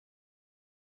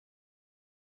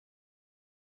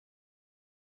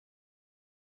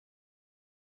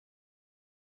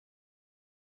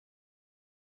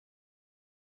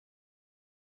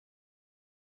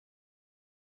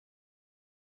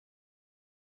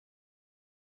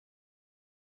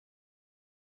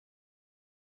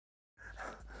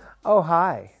Oh,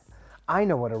 hi. I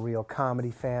know what a real comedy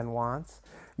fan wants.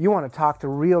 You want to talk to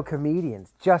real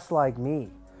comedians just like me.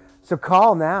 So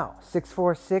call now,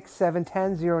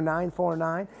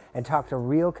 646-710-0949, and talk to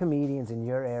real comedians in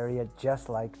your area just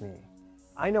like me.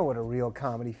 I know what a real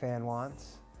comedy fan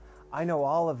wants. I know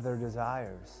all of their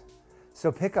desires.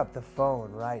 So pick up the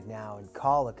phone right now and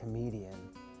call a comedian.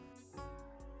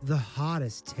 The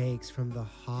hottest takes from the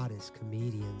hottest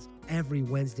comedians every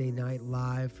Wednesday night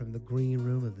live from the green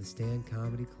room of the Stand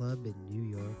Comedy Club in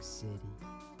New York City.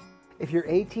 If you're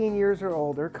 18 years or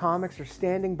older, comics are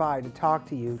standing by to talk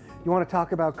to you. You want to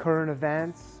talk about current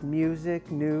events, music,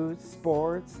 news,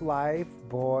 sports, life,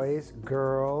 boys,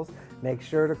 girls, make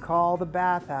sure to call the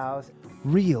Bathhouse.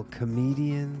 Real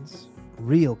comedians,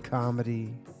 real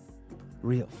comedy,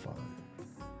 real fun.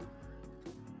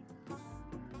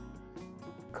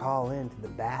 Call in to the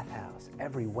Bathhouse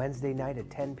every Wednesday night at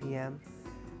 10 p.m.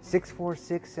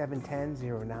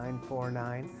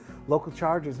 646-710-0949. Local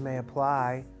charges may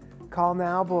apply. Call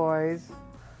now, boys.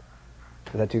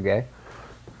 Is that too gay?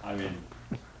 I mean,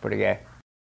 Pretty gay.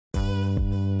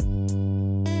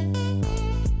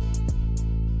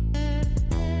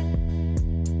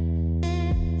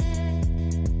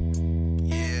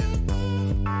 Yeah.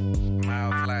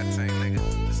 Mild flat tank, nigga.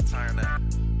 Let's turn up.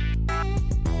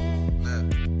 Look.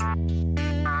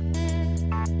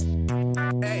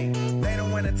 Hey, they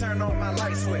don't wanna turn on my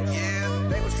light switch. Yeah.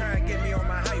 They was trying to get me on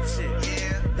my hype shit.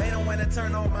 Yeah. They don't wanna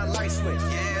turn on my light switch.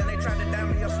 Yeah. And they tried to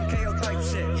down me up some KO type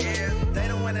shit. Yeah. They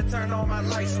don't wanna turn on my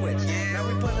light switch. Yeah. Now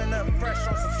we pulling up fresh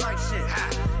on some flight shit. Ha.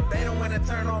 They don't wanna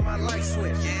turn on my light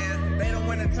switch. Yeah. They don't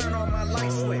wanna turn on my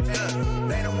light switch.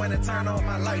 They don't wanna turn on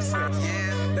my light switch.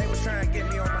 Yeah. They was trying to get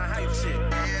me on my hype shit.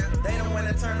 Yeah. They don't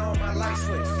wanna turn on my light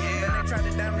switch. Yeah. Then they tried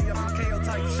to down me up some KO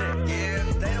type shit. Yeah.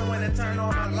 They don't wanna turn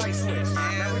on my light switch.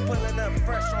 Yeah. Now we pulling up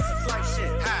fresh on some flight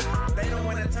shit. Ha. They don't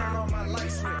wanna turn on my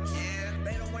light switch. Yeah.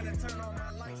 They don't wanna turn on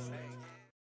my light switch.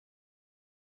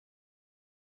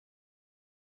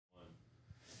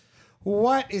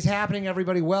 What is happening,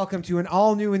 everybody? Welcome to an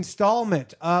all-new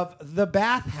installment of The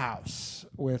Bathhouse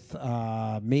with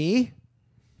me.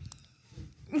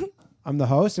 I'm the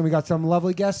host, and we got some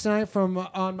lovely guests tonight from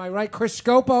on my right, Chris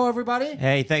Scopo, everybody.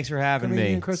 Hey, thanks for having me.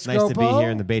 Comedian Chris It's nice to be Scopo.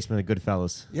 here in the basement of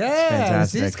Goodfellas. Yeah, It's this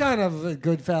fantastic. is kind of a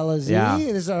Goodfellas. Yeah.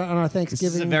 This is on our Thanksgiving.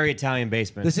 This is a very Italian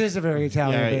basement. This is a very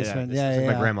Italian basement. This Yeah, is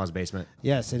yeah. my grandma's basement.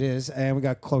 Yes, it is. And we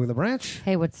got Chloe Labranche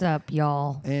Hey, what's up,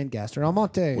 y'all? and Gastor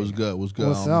Almonte. What's good? What's good?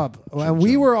 What's up? And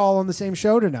we were all on the same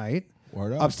show tonight.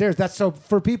 Word up. Upstairs. That's so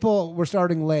for people. We're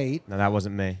starting late. No, that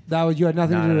wasn't me. That was, you had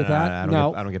nothing to do with that.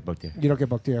 I don't get booked here. You don't get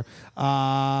booked here.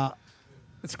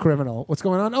 It's criminal. What's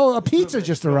going on? Oh, a pizza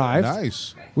just arrived.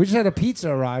 Nice. We just had a pizza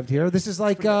arrived here. This is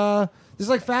like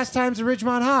Fast Times at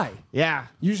Ridgemont High. Yeah.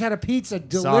 You just had a pizza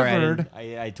Sorry, delivered.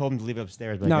 I told him to leave it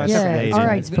upstairs, but No, I it's guess okay. they Yeah, all didn't.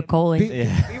 right,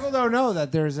 Spicoli. People don't know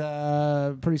that there's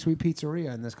a pretty sweet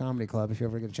pizzeria in this comedy club. If you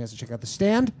ever get a chance to check out the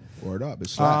stand. Word up. It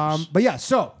slaps. But yeah,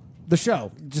 so the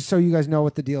show, just so you guys know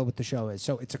what the deal with the show is.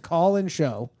 So it's a call-in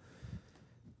show.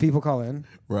 People call in.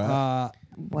 Right.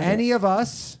 Any of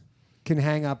us can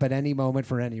hang up at any moment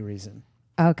for any reason.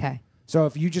 Okay. So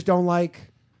if you just don't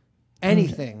like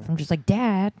anything, I'm just like,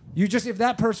 Dad. if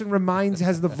that person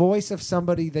has the voice of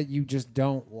somebody that you just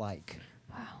don't like,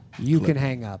 you can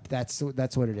hang up. That's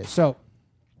what it is. So,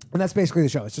 and that's basically the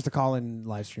show. It's just a call-in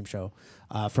live stream show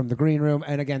from the green room.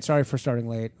 And again, sorry for starting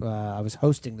late. I was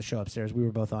hosting the show upstairs. We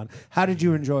were both on. How did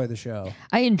you enjoy the show?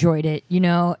 I enjoyed it. You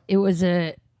know, it was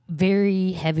a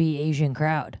very heavy Asian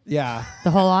crowd. Yeah.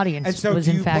 The whole audience And so was,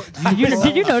 do in you- fact. do you-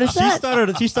 Did you notice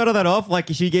that? She started that off like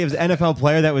she gave an NFL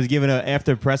player that was given an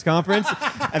after press conference,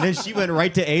 and then she went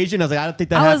right to Asian. I was like, I don't think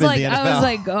that happens in the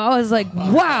NFL. I was like,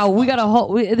 wow, we got a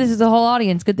whole. This is a whole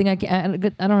audience. Good thing I don't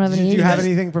have any. Did you have Asians.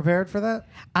 anything prepared for that?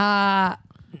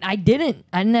 I didn't.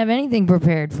 I didn't have anything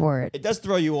prepared for it. It does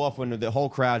throw you off when the whole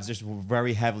crowd's just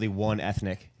very heavily one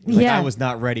ethnic. Like, Yeah. I was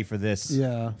not ready for this.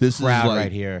 Yeah. This is crowd like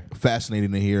right here.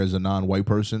 fascinating to hear as a non-white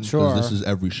person. 'Cause Sure. This is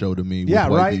every show to me. Yeah,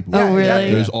 with white right. People. Oh,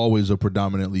 really? There's always a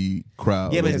predominantly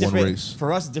crowd. Yeah, but of it's one different. race.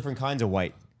 For us, different kinds of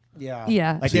white. Yeah.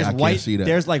 Yeah. Like See, I there's can't white, see that.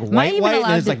 there's like I white even white, and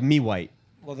allowed there's to- like me white.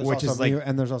 Well, there's Which also is like- me,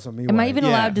 and there's also me. Am I white. even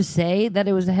Yeah. allowed to say that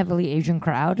it was a heavily Asian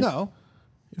crowd? No.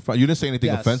 You didn't say anything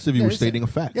Yes. offensive. You Yeah, were you're saying- stating a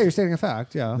fact. Yeah, you're stating a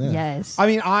fact. Yeah. Yes. I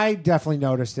mean, I definitely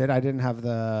noticed it. I didn't have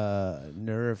the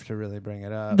nerve to really bring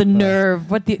it up. The but-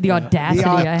 nerve. What the audacity The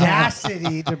I had.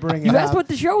 audacity to bring it You up. asked what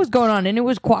the show was going on, and it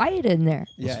was quiet in there.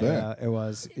 Yeah, fair. yeah, it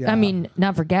was. Yeah. I mean,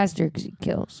 not for Gastor because he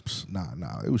kills. Nah.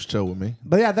 It was chill with me.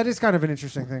 but yeah, that is kind of an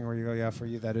interesting thing where you go, yeah, for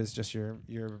you, that is just your.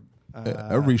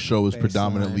 Every show is baseline.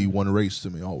 predominantly one race to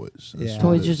me. Always. That's Yeah. what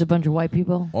So it it's is. just a bunch of white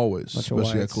people. Always, Bunch of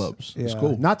especially at whites. clubs. Yeah. It's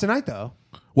cool. Not tonight though.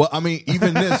 Well, I mean,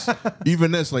 even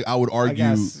this, like I would argue,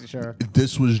 guess, sure.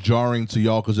 this was jarring to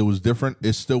y'all because it was different.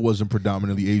 It still wasn't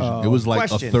predominantly Asian. It was like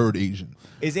Question. a third Asian.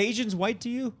 Is Asians white to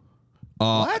you?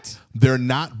 What? They're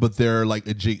not, but they're like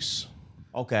adjacent.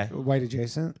 Okay. White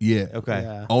adjacent? Yeah. Okay.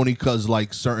 Yeah. Only because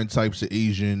like certain types of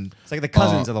Asian, It's like the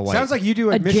cousins of the white. Sounds like you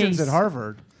do admissions Jace. at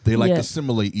Harvard. they like Yeah. to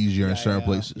assimilate easier in certain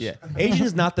places. yeah.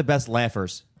 Asians not the best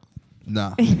laughers.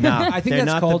 Nah. Nah, I think they're that's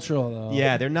not cultural, though.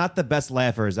 Yeah, they're not the best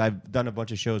laughers. I've done a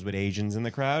bunch of shows with Asians in the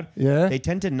crowd. Yeah? They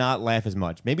tend to not laugh as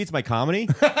much. Maybe it's my comedy.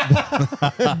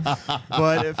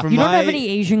 But from You my don't have any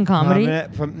Asian comedy?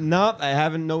 no, I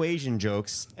haven't no Asian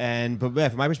jokes. But yeah,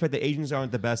 from my perspective, Asians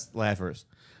aren't the best laughers.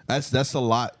 That's a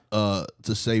lot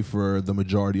to say for the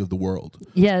majority of the world.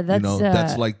 Yeah, that's,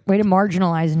 that's like way to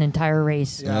marginalize an entire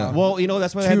race. Yeah. Well,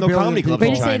 that's why they have 2 no billion comedy clubs Way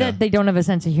in to say China. that they don't have a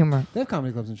sense of humor. They have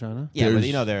comedy clubs in China. Yeah, but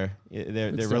There's-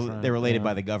 they're different, related yeah.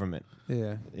 by the government.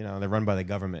 Yeah. They're run by the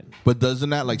government. But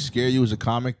doesn't that like scare you as a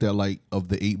comic that like of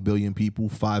the 8 billion people,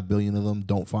 5 billion of them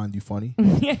don't find you funny?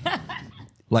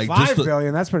 Like 5 the-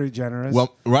 billion, that's pretty generous.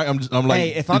 Well, right. I'm like,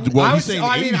 Hey, if I'm- well, I he's would, saying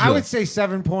I mean, I Asia. would say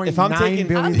 7.9 If I'm taking-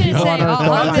 billion I was gonna people say, on Earth I'll- don't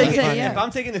I'll find take you it, funny. yeah. If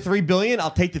I'm taking the 3 billion,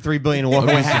 I'll take the 3 billion and walk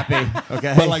away happy.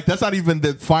 Okay. But like that's not even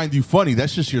the find you funny.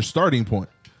 That's just your starting point.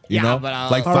 You Yeah, know, but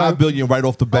I'll- like All 5 right. billion right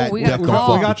off the bat. we got- def we gonna got-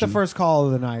 fuck We got with the you. first call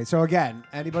of the night. So again,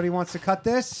 anybody wants to cut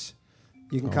this,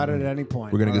 you can cut it at any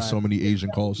point. We're gonna All get right. so many Asian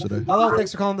calls today. Hello,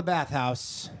 thanks for calling the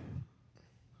bathhouse.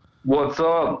 What's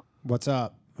up? What's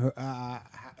up?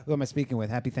 Who am I speaking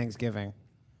with? Happy Thanksgiving.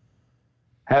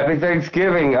 Happy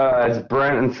Thanksgiving. It's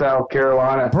Brent in South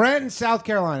Carolina. Brent in South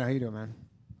Carolina. How you doing, man?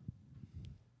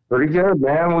 Pretty good,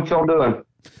 man. What y'all doing?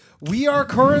 We are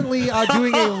currently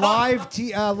doing a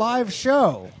live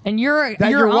show And you're that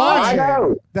you're on. watching. I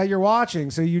know. That you're watching,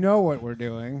 so you know what we're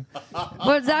doing.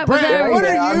 Was that? Brent, what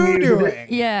Yeah, are I you mean, doing?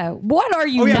 Yeah. What are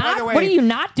you Oh, yeah, by not? the way, What are you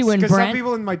not doing, Because some Brent?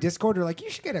 people in my Discord are like, you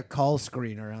should get a call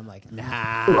screener. I'm like,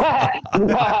 nah.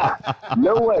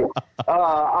 No way.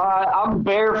 I'm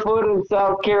barefoot in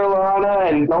South Carolina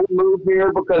and don't move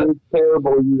here because it's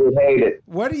terrible. You would hate it.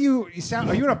 What do you sound?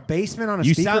 Are you in a basement on a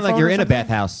You sound like speakerphone you're or in a something?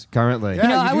 bathhouse currently. Yeah. You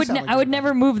know, you I do would sound like I would you're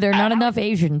never move there. Not enough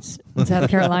Asians in South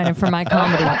Carolina for my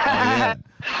comedy. I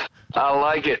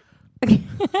like it.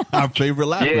 Our favorite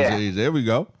laughers. Yeah. There we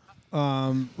go.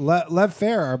 Lev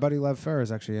Fair, our buddy Lev Fair,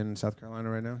 is actually in South Carolina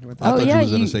right now. He went there. I thought yeah, you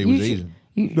was gonna say he was should- Asian.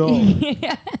 you-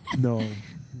 No.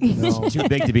 No. Too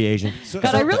big to be Asian.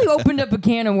 God, I really opened up a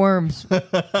can of worms. I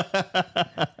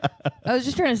was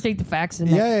just trying to state the facts in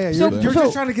there. Yeah. So, You're so,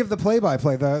 just trying to give the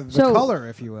play-by-play, the So- color,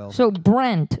 if you will. so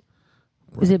Brent,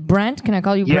 is it Brent? Can I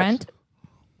call you Yes. Brent?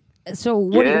 So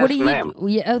what Yes, do you? ma'am.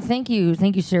 Yeah, oh, thank you,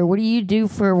 sir. What do you do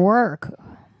for work?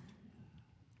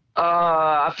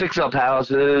 I fix up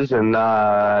houses and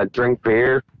drink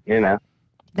beer. You know.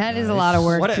 That is a lot of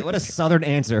work. What a southern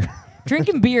answer.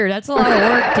 Drinking beer, that's a lot of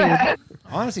work, dude.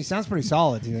 Honestly, sounds pretty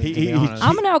solid, to He- be he- honest.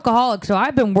 I'm an alcoholic, so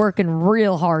I've been working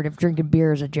real hard if drinking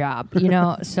beer is a job,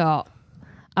 so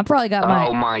I probably got my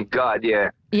Oh my God, yeah.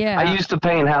 yeah. I used to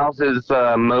paint houses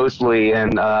mostly,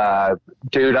 and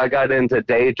dude, I got into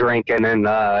day drinking, and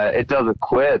it doesn't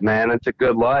quit, man. It's a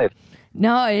good life.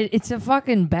 No, it's a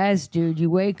fucking best, dude. You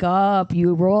wake up,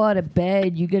 you roll out of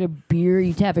bed, you get a beer,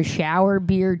 you have a shower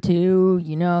beer too, I've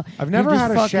You're never just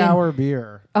had a fucking- shower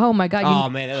beer. Oh my god. Oh,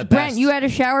 man, they're the Brent, best. you had a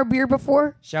shower beer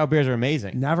before? Shower beers are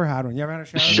amazing. Never had one. You ever had a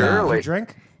shower beer? Surely. You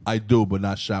drink? I do, but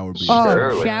not shower beer. Oh,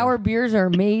 Surely. shower beers are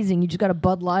amazing. You just got a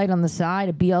Bud Light on the side,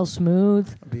 a BL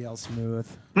Smooth. BL Smooth.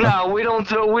 No, we don't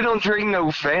drink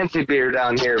no fancy beer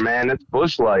down here, man. It's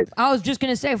Busch Light. I was just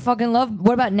gonna say, fucking love.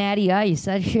 What about Natty Ice?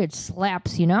 That shit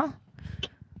slaps,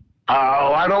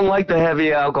 Oh, I don't like the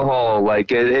heavy alcohol.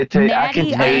 Like I can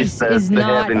Natty taste Ice is the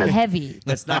not heaviness. heavy.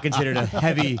 That's not considered a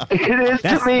heavy. It is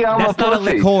That's, to me. I'm that's a not a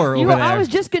pussy. liqueur over there. I was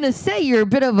just gonna say you're a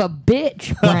bit of a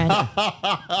bitch, Brent.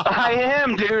 I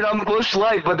am, dude. I'm Busch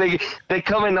Light, but they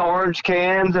come in orange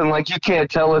cans, and like you can't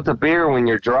tell it's a beer when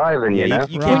you're driving. You know.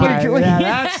 You When you're can't, drinking-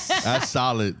 Yeah, that's... That's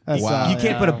solid. That's wow. solid. you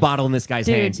can't put a bottle in this guy's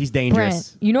Dude, hands. He's dangerous.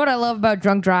 Brent, you know what I love about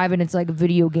drunk driving? It's like a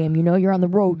video game. You're on the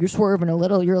road, you're swerving a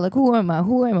little. You're like, who am I?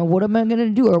 What am I gonna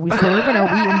do? Are we swerving?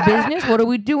 Are we in business? What are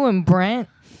we doing, Brent?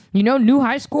 New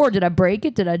high score. Did I break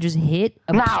it? Did I just hit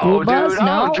a No, school dude. bus? I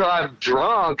No. don't drive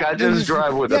drunk. I just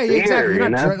drive with a yeah, beer. exactly. You're You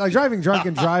not know. like driving drunk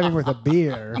and driving with a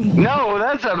beer. No,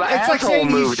 that's an It's like asshole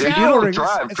saying move, he's dude. You showering. don't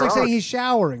drive It's drunk. like saying he's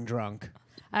showering drunk.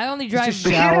 I only He's drive. just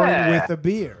showering Yeah. with a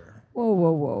beer.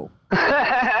 Whoa.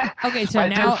 Okay, so I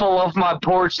now did fall off my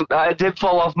porch. I did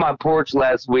fall off my porch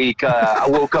last week. I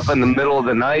woke up in the middle of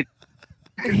the night.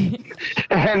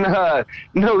 And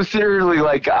no, seriously,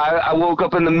 like I woke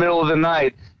up in the middle of the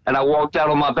night and I walked out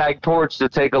on my back porch to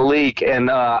take a leak, and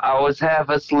I was half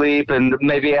asleep, and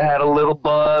maybe I had a little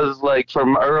buzz like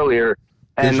from earlier.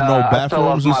 There's And no I fell off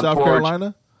bathrooms in my South porch.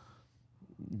 Carolina?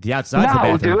 The outside's the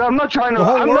No, bathroom. dude, I'm not trying to. The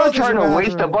whole I'm world not is a trying to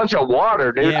waste a bathroom. bunch of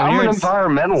water, dude. Yeah, I'm an you're-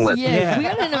 environmentalist. Yeah, we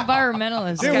got an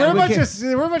environmentalist. Dude, guy.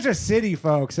 we're a bunch of city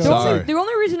folks. So Sorry. The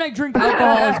only reason I drink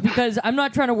alcohol is because I'm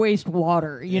not trying to waste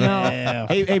water. You know.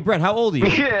 Hey, Brett, how old are you?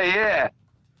 Yeah.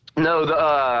 No,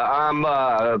 I'm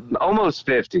almost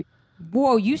 50.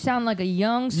 Whoa, you sound like a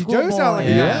young You schoolboy. do sound like a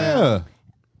Yeah.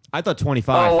 I thought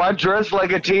 25. Oh, I dress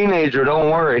like a teenager. Don't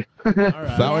worry.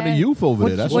 Found the youth over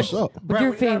there. That's what's up. Brett, your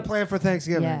what you got favorite? planned for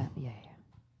Thanksgiving? Yeah.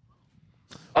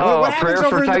 Oh, What a happens prayer over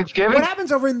for in the- Thanksgiving? What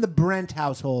happens over in the Brent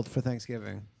household for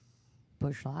Thanksgiving?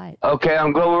 Bush Light. Okay,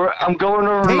 I'm going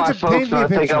over to Paint my me folks, and a I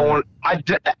think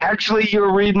picture. actually,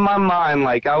 you're reading my mind.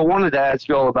 Like, I wanted to ask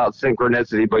you all about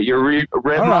synchronicity, but you read All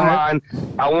my right.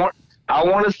 mind. I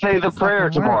want to say the prayer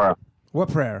Fucking work. tomorrow. What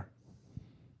prayer?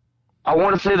 I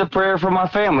want to say the prayer for my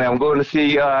family. I'm going to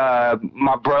see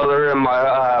my brother and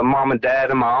my mom and dad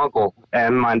and my uncle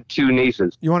and my 2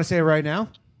 nieces. You want to say it right now?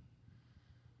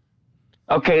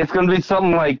 Okay, it's going to be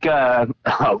something like,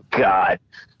 oh, God.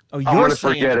 Oh, I'm you're gonna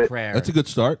saying forget the it. prayer. That's a good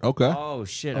start. Okay. Oh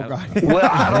shit. Oh, God. Well,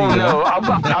 I don't know.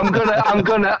 I'm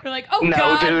gonna. You're like, oh no,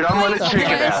 God, dude, I'm gonna please check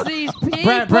it bless out. these people.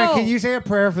 Brett, can you say a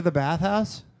prayer for the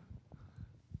bathhouse?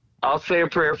 I'll say a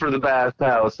prayer for the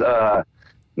bathhouse.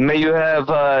 May you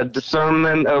have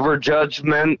discernment over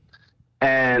judgment,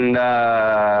 and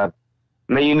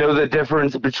may you know the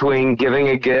difference between giving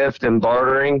a gift and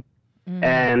bartering,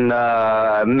 and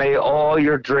may all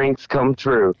your drinks come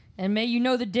true. And may you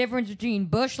know the difference between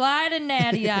Bush Light and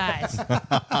Natty Ice.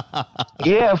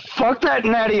 Yeah, fuck that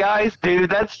natty ice, dude.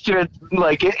 That's just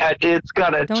like it's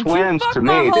got a Don't you twinge fuck to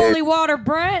my me, holy dude. water,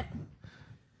 Brent.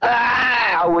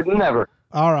 I would never.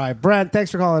 All right, Brent. Thanks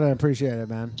for calling in. I appreciate it,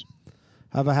 man.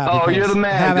 Have a happy. Oh, you're the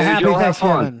man, Have a dude. happy You'll have fun.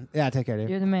 Thanksgiving. Yeah, take care, dude.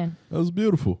 You're the man. That was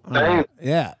beautiful. Thanks.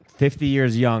 Yeah, 50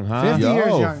 years young, huh? 50 Yo, years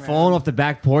young, man. Falling off the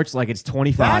back porch like it's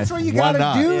 25. That's what you Why gotta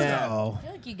not? do, Yeah. though. I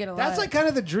feel like you get a lot. That's like kind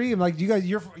of the dream. Like you guys,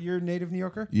 you're a native New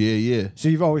Yorker, Yeah. so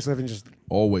you've always lived in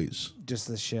Always. just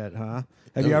this shit, huh?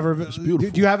 Yeah, Have you ever? it's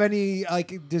beautiful. Do you have any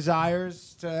like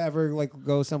desires to ever like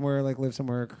go somewhere, like live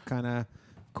somewhere kind of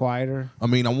quieter? I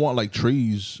mean, I want like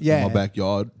trees Yeah. in my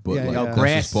backyard, but Yeah, like yeah. that's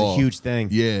Grass just is a far. huge thing.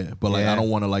 Yeah, but like Yeah. I don't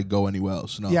want to like go anywhere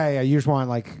else. No. Yeah, you just want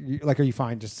like are you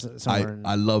fine just somewhere?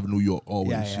 I love New York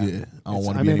always. Yeah, Yeah. I don't It's- want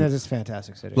I to be mean, anywhere. that is a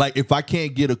fantastic city. Like if I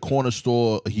can't get a corner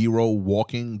store hero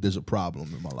walking, there's a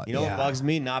problem in my life. You know what bugs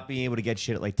me? Not being able to get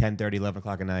shit at like 10:30, 11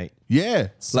 o'clock at night. Yeah,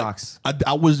 Sucks. Like,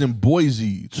 I was in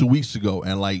Boise 2 weeks ago,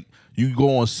 and like you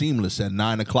go on Seamless at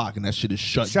 9 o'clock, and that shit is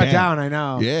shut down. I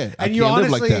know. Yeah, I and you can't live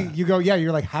honestly, like that. you go, yeah.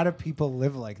 You're like, how do people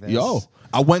live like this? Yo,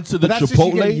 I went to the but that's just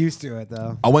you get Chipotle. used to it,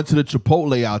 though. I went to the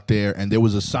Chipotle out there, and there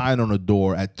was a sign on the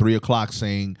door at 3 o'clock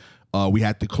saying we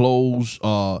had to close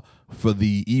for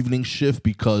the evening shift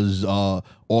because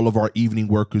all of our evening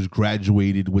workers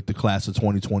graduated with the class of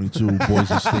 2022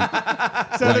 Boise State.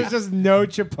 So Like, there's just no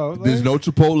Chipotle. There's no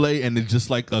Chipotle, and it's just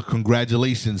like a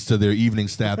congratulations to their evening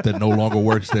staff that no longer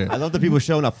works there. I love the people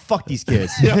showing up. Fuck these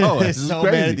kids. Yo, They're this is so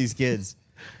crazy. mad at these kids.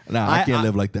 Nah, I can't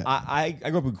live like that. I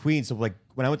grew up in Queens, so like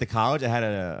when I went to college, I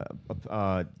had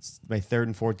my third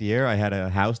and fourth year. I had a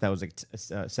house that was like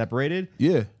separated.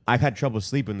 Yeah. I've had trouble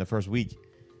sleeping the first week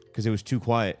because it was too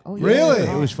quiet. Oh, yeah. Really?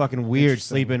 It was fucking weird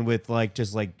sleeping with like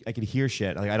just like I could hear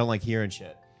shit. Like I don't like hearing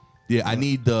shit. Yeah, I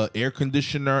need the air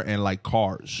conditioner and like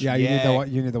cars. Yeah, you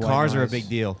need the white cars are a noise. big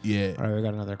deal. Yeah. All right, we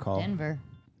got another call. Denver.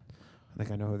 I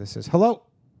think I know who this is. Hello.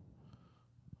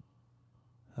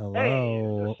 Hey,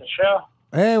 Hello. is this the show?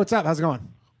 Hey, what's up? How's it going?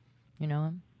 You know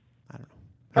him?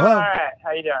 Hello. All right,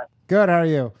 how you doing? Good. How are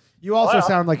you? You also Hello.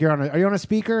 sound like you're on. Are you on a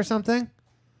speaker or something?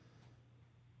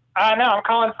 No, I'm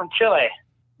calling from Chile.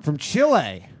 From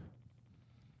Chile.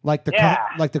 Like the Yeah.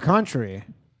 like the country.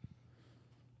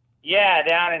 Yeah,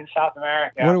 down in South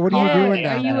America. What are you doing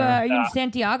Are down you there? are you in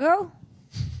Santiago?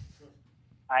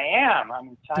 I am. I'm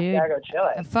in Santiago, Chile.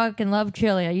 I fucking love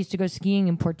Chile. I used to go skiing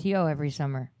in Portillo every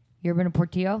summer. You ever been to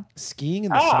Portillo? Skiing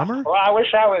in the summer? Well, I wish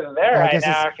I was there I right guess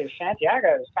now because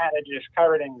Santiago is kind of just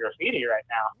covered in graffiti right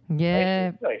now. Yeah.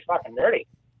 It's really fucking dirty.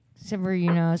 Except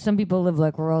for, some people live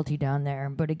like royalty down there,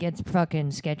 but it gets fucking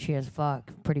sketchy as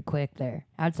fuck pretty quick there.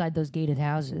 Outside those gated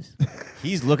houses.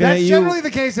 He's looking That's at you. generally the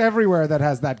case everywhere that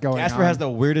has that going Casper on. has the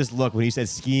weirdest look when he said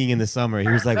skiing in the summer. He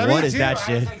was like, Me "What is too. that I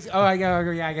shit?" was like,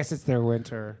 I guess it's their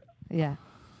winter. Yeah.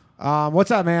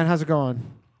 What's up, man? How's it going?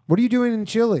 What are you doing in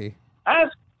Chile? How's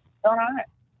going on?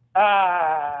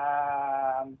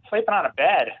 I'm sleeping on a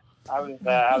bed. I was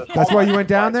That's why you went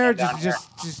down there? down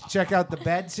Just check out the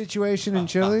bed situation in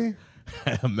Chile?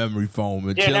 Memory foam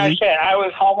and Dude, chili. no shit. I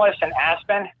was homeless in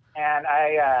Aspen, and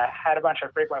I had a bunch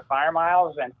of frequent flyer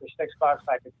miles, and for $6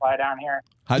 I could fly down here.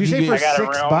 Did you say for I got a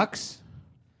room. $6?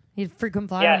 You frequent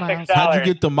flyer Yeah, miles. $6. How'd you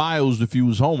get the miles if you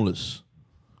was homeless?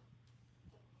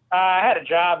 I had a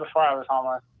job before I was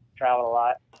homeless. Traveled a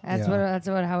lot. That's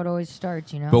how it always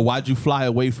starts, you know. But why'd you fly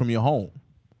away from your home?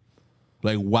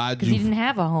 Like, why'd Because you? you didn't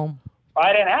have a home. Well,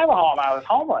 I didn't have a home. I was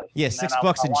homeless. Yeah, And then $6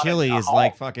 I in wanted Chile a is home.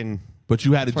 like fucking. But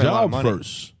you had a That's probably a lot of job money.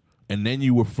 first, and then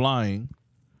you were flying,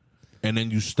 and then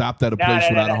you stopped at a No, place no,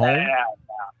 without no, a no, home. no.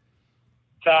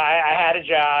 So I had a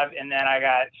job, and then I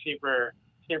got super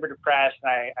depressed,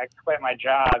 and I quit my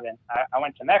job, and I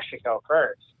went to Mexico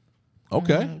first.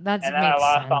 Okay. That's And then I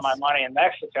lost all my money in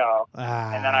Mexico,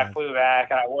 and then I Ah. flew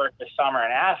back, and I worked the summer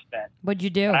in Aspen. What'd you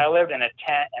do? And I lived in a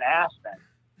tent in Aspen.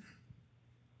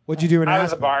 What'd you do in I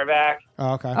was a Aspen? bar back,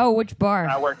 Oh, okay. Oh, which bar?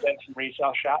 and I worked at some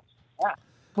retail shops. Yeah,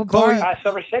 What Chloe- bar?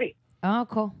 Silver City. Oh,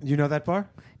 cool. You know that bar?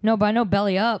 No, but I know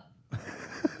Belly Up.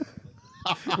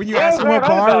 When you Yeah, ask him right, what right,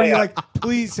 bar, Belly you're Up. like,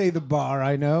 please say the bar.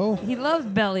 I know. He loves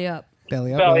Belly Up.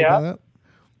 Belly up. Belly belly up.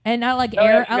 And I like Oh,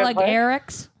 that's a I good like place.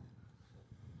 Eric's.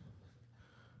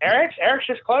 Eric's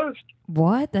just closed.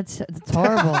 What? That's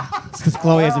horrible. It's because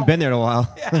Chloe hasn't been there in a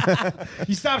while.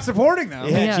 You stopped supporting them.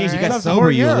 Yeah, Jeez, you right. got Stop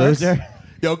sober, you supporting Eric's. loser.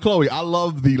 Yo, Chloe, I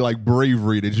love the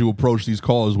bravery that you approach these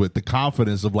calls with. The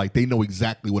confidence of they know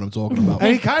exactly what I'm talking about.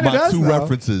 And he kind of My does. two though.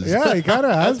 references. Yeah, he kind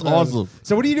of has. That's those. awesome.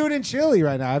 So, what are you doing in Chile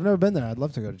right now? I've never been there. I'd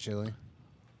love to go to Chile.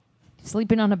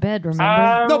 Sleeping on a bed,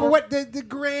 remember? No, but what the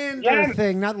grander Yeah.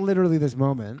 thing? Not literally this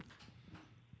moment.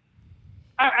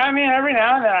 I mean, every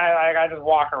now and then I just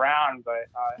walk around, but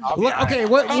I'll be honest. Okay,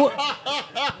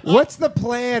 what's the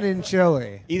plan in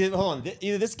Chile? Either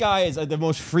this guy is the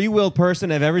most free-willed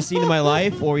person I've ever seen in my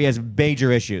life, or he has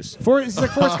major issues. It's like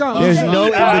Forrest Gump. There's Okay. no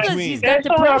in He's between. got It's a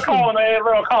little depression. column A, a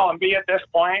little column B at this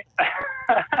point.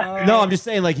 No, I'm just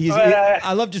saying, he's. But,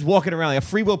 I love just walking around. Like a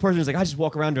free will person is like, I just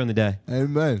walk around during the day.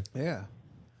 Amen. Yeah.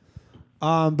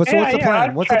 But so what's the Yeah, plan?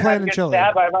 I'd What's the try plan not in to get Chile?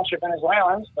 Stabbed by a bunch of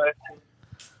Venezuelans, but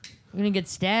You're gonna get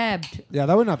stabbed. Yeah,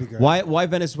 that would not be good. Why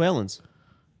Venezuelans?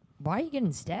 Why are you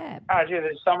getting stabbed? oh, dude,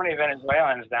 there's so many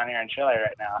Venezuelans down here in Chile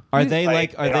right now. Are they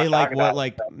Like, are they they don't like talk what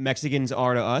about it. Mexicans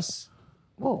are to us?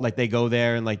 Whoa. Like they go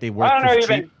there and they work I don't know for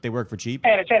even- cheap. They work for cheap.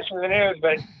 Paying attention to the news,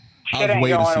 but I shit was ain't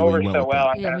waiting to going see where over you went so with well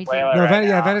that. in Yeah, me too. Venezuela No, right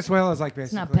now. Venezuela is like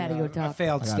basically not patio a talk.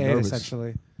 failed I got state, nervous.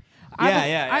 essentially. I Yeah,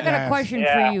 got yeah. a question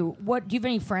Yeah. for you. What do you have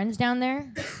any friends down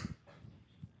there?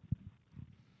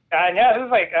 Yeah, this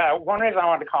is one reason I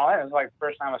wanted to call in. It was the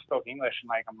first time I spoke English in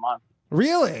a month.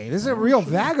 Really? This is a real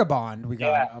vagabond we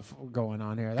got Yeah. going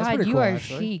on here. That's God, pretty you cool, are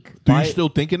actually. chic. Do you still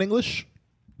think in English?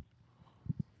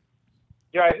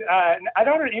 Yeah, I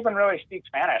don't even really speak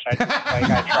Spanish. I just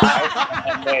I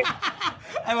try, and they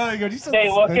I love you. They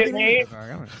look at me.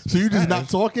 So you just not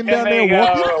talking and down they there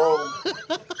walking?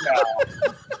 go,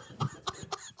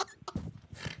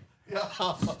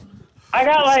 no. I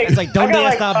got It's like, "Donde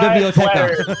I got está 5 biblioteca?"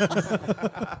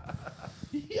 sweaters.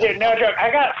 Dude, no joke.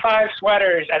 I got 5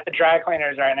 sweaters at the dry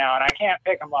cleaners right now, and I can't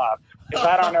pick them up because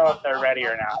I don't know if they're ready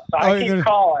or not. So I keep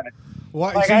calling.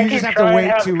 What? So I you keep just have to trying wait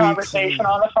have 2 a weeks. conversation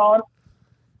on the phone.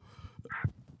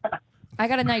 I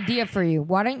got an idea for you.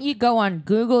 Why don't you go on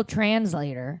Google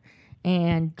Translator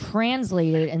and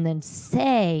translate it and then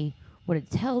say what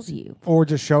it tells you? Or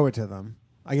just show it to them.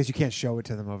 I guess you can't show it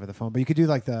to them over the phone, but you could do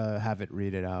have it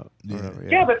read it out. or whatever,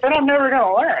 Yeah, but then I'm never going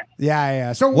to learn.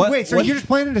 Yeah. So wait, so you're just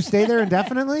planning to stay there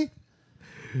indefinitely?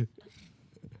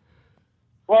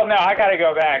 Well, no, I got to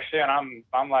go back soon. I'm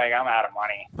out of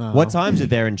money. What time is it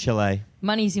there in Chile?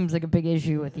 Money seems like a big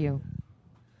issue with you.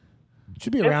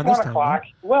 Should be It's around 1 this time. o'clock.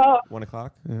 Well, 1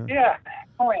 o'clock. yeah.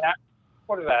 Only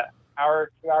what is that?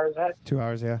 Hour, 2 hours ahead? 2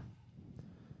 hours, yeah.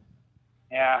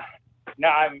 Yeah. No,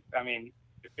 I mean,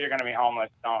 if you're gonna be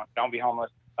homeless, don't be homeless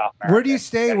in South America. Where do you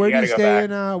stay? Where do you gotta go stay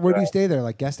back. in? Where do you stay there?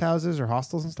 Like guest houses or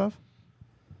hostels and stuff?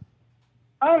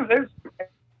 There's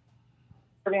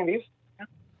Airbnbs.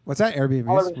 What's that? All over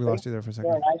Airbnbs. the We lost state. you there for a Very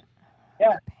second. nice.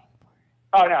 Yeah.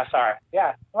 Oh no, sorry.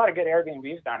 Yeah, a lot of good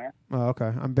Airbnbs down here. Oh,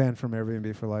 okay. I'm banned from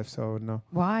Airbnb for life, so no,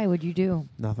 Why would you do?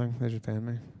 nothing. They just banned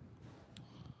me.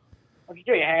 What'd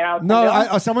you do? You hanging out? With No, some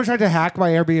guys? someone tried to hack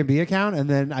my Airbnb account, and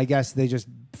then I guess they just,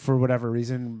 for whatever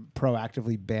reason,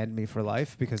 proactively banned me for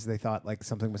life because they thought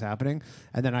something was happening.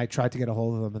 And then I tried to get a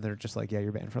hold of them, and they're just like, "Yeah,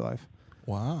 you're banned for life."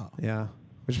 Wow. Yeah,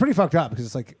 which is pretty fucked up because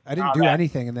it's I didn't Oh, do man.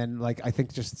 anything, and then I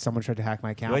think just someone tried to hack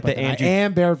my account. You're like but the then Andrew- I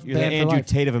am You're the banned for Andrew life.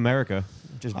 Tate of America.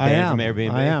 Just I banned am. from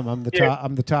Airbnb. I am. I'm the Yeah. top.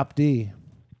 I'm the top D.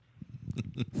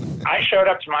 I showed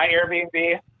up to my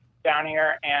Airbnb down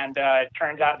here, and it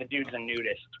turns out the dude's a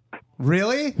nudist.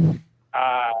 Really?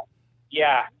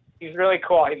 Yeah. He's really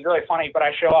cool. He's really funny. But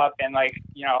I show up and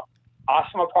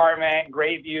awesome apartment,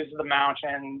 great views of the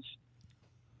mountains,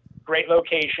 great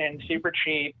location, super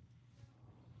cheap.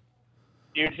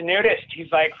 Dude's a nudist. He's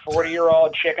like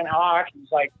 40-year-old chicken hawk. He's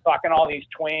like fucking all these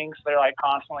twinks. They're like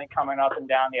constantly coming up and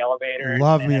down the elevator.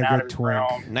 Love in me and a out good of his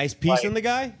twink. room. Nice piece in the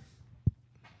guy?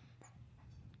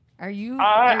 Are you?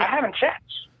 I haven't checked.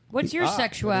 What's your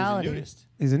sexuality?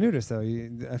 He's a nudist, though.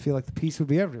 I feel like the piece would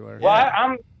be everywhere. Well,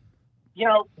 I'm,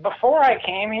 before I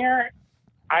came here,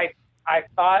 I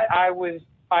thought I was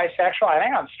bisexual. I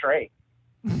think I'm straight.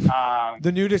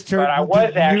 The nudist but I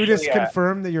was actually, nudist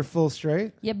confirm that you're full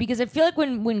straight? Yeah, because I feel like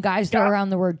when guys throw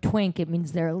around the word twink, it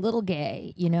means they're a little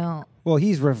gay, Well,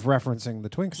 he's referencing the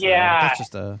twinks. Yeah. That's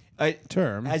just a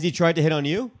term. Has he tried to hit on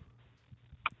you?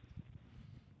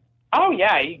 Oh,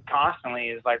 yeah. He constantly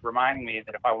is like reminding me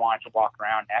that if I wanted to walk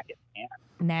around naked, I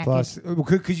can. Naked. Plus,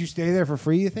 could you stay there for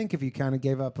free, you think, if you kind of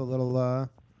gave up a little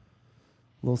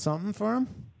something for him?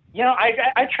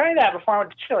 I tried that before I went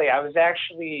to Chile. I was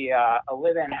actually a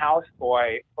live-in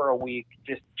houseboy for a week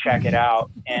just to check it out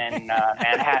in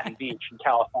Manhattan Beach in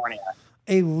California.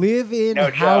 A live-in No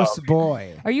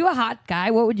houseboy. Are you a hot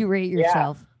guy? What would you rate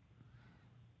yourself?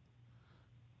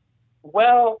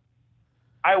 Well,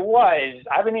 I was.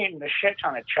 I've been eating a shit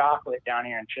ton of chocolate down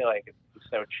here in Chile because it's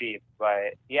so cheap.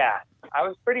 But, yeah, I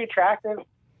was pretty attractive.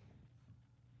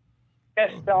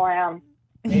 Guess still am.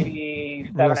 Maybe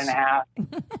 7.5.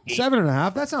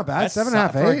 7.5? That's not bad. That's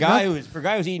 7.5, for a 8.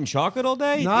 guy who's eating chocolate all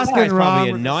day. Nothing This guy's wrong probably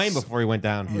a with 9 this. before he went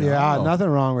down. Yeah, nothing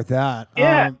wrong with that.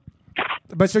 Yeah.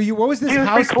 But so what was this He was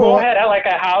houseboy? pretty cool. Had like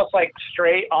a house like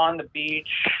straight on the beach.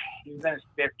 He was in his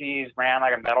 50s, ran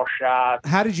like a metal shop.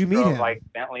 How did you meet drove, him? Like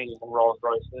Bentleys and Rolls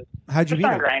Royces. How'd you Just meet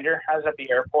on him? Grindr. I was at the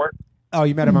airport. Oh,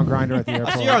 you met him on Grindr at the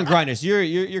airport. So you're on Grindr. So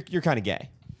you're kind of gay.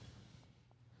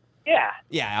 Yeah.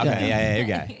 Yeah. Okay. Yeah. You're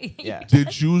gay. Yeah.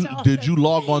 Did you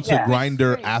log on to Yeah.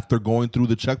 Grindr after going through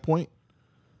the checkpoint?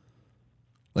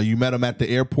 Like you met him at the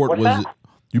airport? What's Was that? it?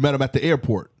 You met him at the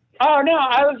airport? Oh, no.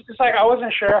 I was just like, I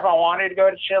wasn't sure if I wanted to go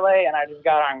to Chile, and I just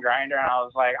got on Grindr, and I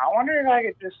was like, I wonder if I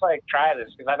could just like try this,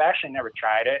 because I've actually never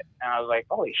tried it. And I was like,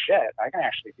 holy shit, I can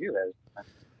actually do this.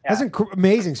 Yeah. That's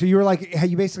amazing. So you were like,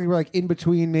 you basically were like in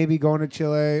between maybe going to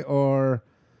Chile or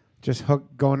just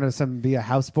going to be a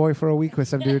houseboy for a week with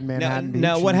some dude in Manhattan Beach.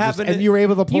 now what and happened? And you were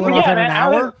able to pull it off in an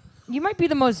hour? You might be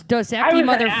the most Dos I was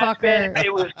Equis in Aspen. motherfucker.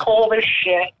 It was cold as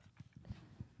shit.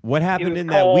 What It happened was in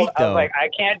that cold. week I was though? like, I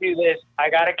can't do this.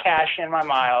 I got to cash in my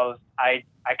miles. I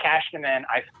cashed them in.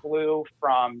 I flew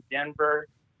from Denver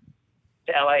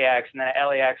to LAX, and then at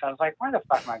LAX, I was like, why the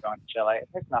fuck am I going to Chile?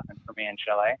 There's nothing for me in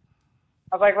Chile.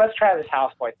 I was like, let's try this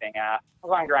houseboy thing out. I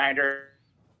was on Grindr.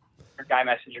 A guy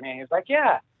messaged me. He was like,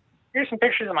 yeah, here's some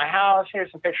pictures of my house.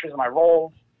 Here's some pictures of my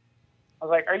Rolls. I was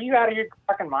like, are you out of your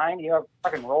fucking mind? You have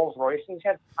fucking Rolls Royces? You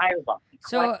had 5 of them. You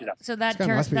collected them. So that This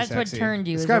guy must be that's what sexy. turned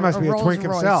you. This is guy must be a Rolls twink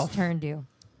Royce himself. Turned you.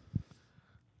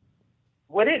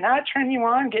 Would it not turn you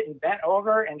on getting bent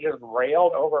over and just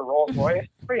railed over a Rolls Royce?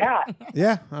 It's pretty hot.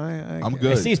 Yeah, I'm I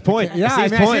good. see his point. Yeah, I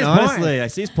see his I mean, I see point. his Honestly, point. I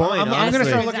see his point. I'm going to honestly.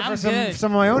 start looking I'm for good.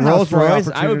 some of my own Rolls houseboy Royce.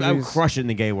 I would opportunities. crush it in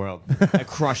the gay world. I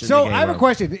crush it. So in the gay I have a world.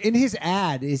 question. In his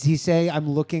ad, is he say I'm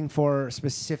looking for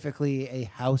specifically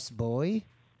a houseboy?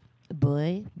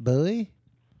 Boy. Boy?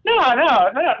 No.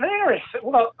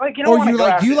 Well, like, you don't Or want to you go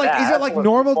like? after Do you like? that. Is it like Look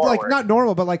normal? forward. Like not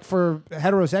normal, but like for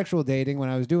heterosexual dating. When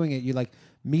I was doing it, you like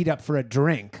meet up for a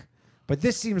drink. But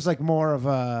this seems like more of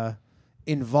a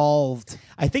involved.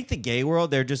 I think the gay world,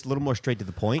 they're just a little more straight to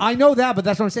the point. I know that, but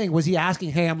that's what I'm saying. Was he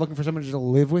asking, "Hey, I'm looking for someone to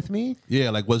live with me"?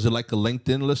 Yeah, like was it like a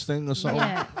LinkedIn listing or something?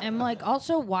 Yeah. And like,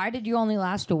 also, why did you only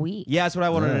last a week? Yeah, that's what I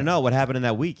wanted to know. What happened in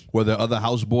that week? Were there other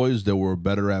houseboys that were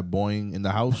better at boying in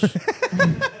the house?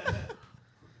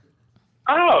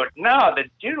 Oh, no, the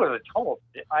dude was a total,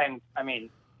 I mean,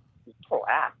 he's a total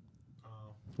ass.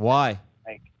 Why?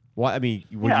 Like, Why? I mean,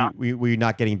 Yeah. were you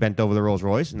not getting bent over the Rolls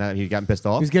Royce, and that he's gotten pissed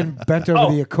off? He's getting bent over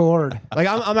Oh. the Accord. Like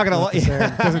I'm not gonna lie.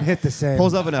 Same. Doesn't hit the same.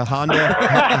 Pulls up in a Honda.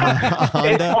 It's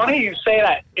Honda. funny you say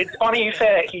that. It's funny you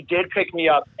say that. He did pick me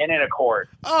up in an Accord.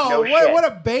 Oh, No what, shit. what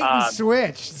a bait and Um,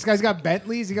 switch! This guy's got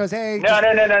Bentleys. He goes, "Hey, No.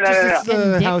 Just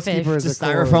Getting the dick housekeeper fished. is It's a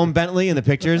Accord." styrofoam Bentley in the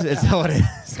pictures. It's how it is.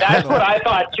 That's what I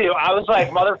thought too. I was like,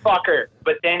 motherfucker.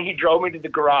 But then he drove me to the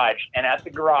garage, and at the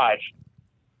garage,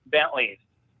 Bentleys,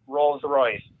 Rolls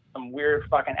Royce, some weird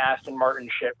fucking Aston Martin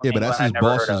shit. From Yeah, but that's England his I'd never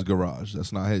heard boss's of. garage.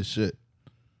 That's not his shit.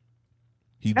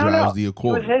 He No, drives the It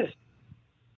Accord. was his.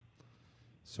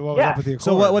 So what was Yeah. up with the Accord?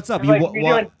 So what's up? It's You like, wa- you're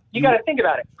wa- you got to think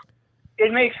about it.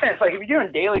 It makes sense. Like if you're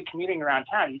doing daily commuting around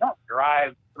town, you don't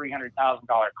drive $300,000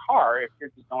 car if you're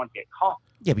just going to get coffee.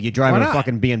 Yeah, but you're driving Why a not?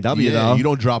 fucking BMW, Yeah, though. you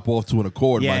don't drop off to an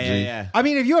Accord, my G. I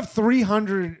mean, if you have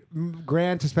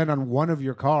 $300,000 to spend on one of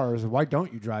your cars, why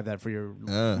don't you drive that for your?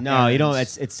 No, you don't.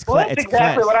 It's Well, that's it's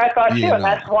exactly class. what I thought too, Yeah, and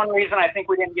that's one reason I think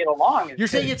we didn't get along. Is You're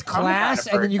saying because it's I'm the kind class,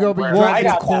 of and then you go, but person you where drive I a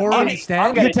got that Accord money, instead?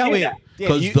 I'm gonna You tell do me, that. Danny,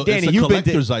 Because it's a you've been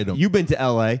collector's to, item. You've been to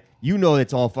LA. You know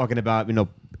it's all fucking about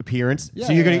appearance. Yeah,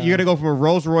 so you're yeah. gonna go from a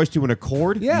Rolls Royce to an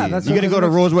Accord. Yeah, that's you're what gonna go to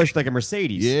makes- Rolls Royce like a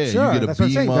Mercedes. Yeah, Sure, you get a that's what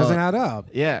I'm saying. It Beamer. doesn't add up.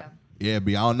 Yeah. Yeah,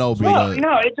 B. I don't know, B. Well,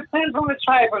 it depends on the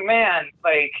type of man.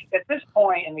 Like, at this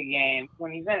point in the game,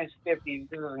 when he's in his 50s,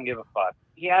 he doesn't give a fuck.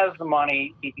 He has the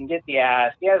money. He can get the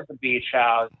ass. He has the beach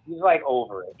house. He's, like,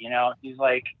 over it, He's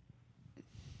like,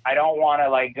 I don't want to,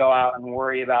 like, go out and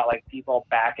worry about, like, people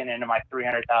backing into my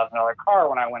 $300,000 car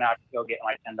when I went out to go get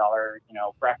my $10,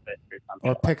 breakfast or something.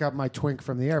 Or pick up my twink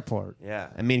from the airport. Yeah.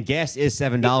 I mean, gas is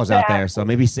 $7 out there, so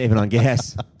maybe saving on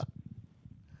gas.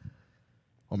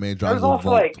 Oh man, There drives was a also,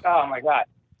 Volt. like, oh, my God.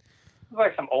 There was,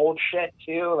 like, some old shit,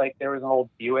 too. Like, there was an old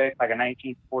Buick, like a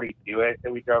 1940 Buick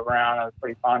that we drove around. That was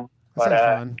pretty fun. That But,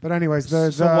 sounds fun. But anyways, So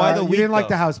why the you week, didn't like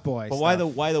though? the houseboy. But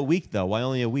why the week though? Why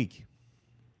only a week?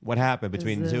 What happened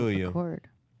between the two of you? Accord.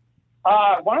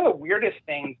 One of the weirdest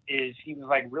things is he was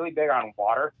like really big on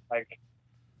water. Like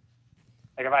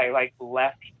if I like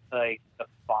left like the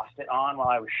faucet on while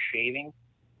I was shaving,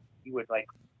 he would like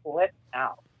flip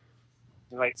out.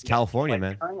 He was, like, It's California,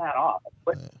 man. Turn that off.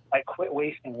 Quit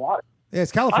wasting water. Yeah,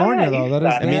 it's California I'm not though. used That to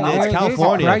is. that. I mean, Yeah, it's it is a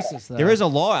California. crisis, though. There is a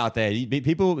law out there.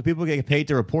 People get paid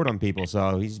to report on people,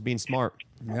 so he's being smart.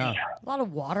 Yeah. A lot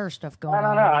of water stuff going I on.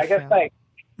 don't know. on I this guess show. like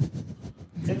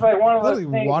it's like one of those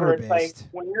Literally things where it's like water-based.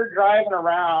 when you're driving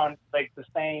around like the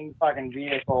same fucking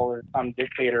vehicle as some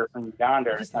dictator from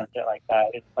Uganda or some shit like that.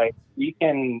 It's like you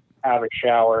can have a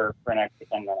shower for an extra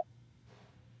 10 minutes.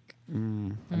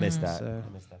 I missed that. So-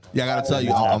 I missed that. Yeah, I gotta tell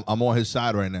you, I'm on his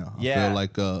side right now. Yeah. I feel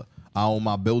like I own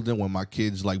my building. When my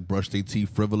kids like brush their teeth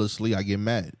frivolously, I get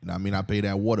mad. I mean, I pay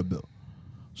that water bill.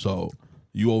 So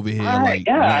you over here like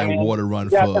letting water run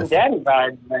you got for. some daddy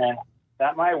vibes, man.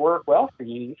 That might work well for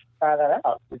you. You should try that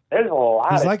out. There's a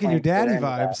lot. He's of liking your things that daddy are into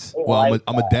that. vibes. They Well, like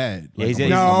I'm a that. dad. Yeah, Like, he's a-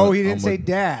 No, he I'm didn't a- say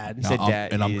dad. He said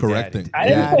dad. and I'm He's a correcting. dad. I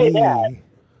didn't say that.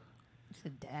 It's a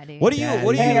daddy. What do you?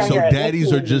 What do Hang you? on, So yeah, daddies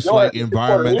this are is just your- like this is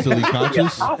environmentally for-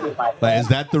 conscious. Like, Like, is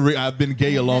that the? I've been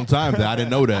gay a long time. I didn't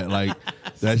know that. Like,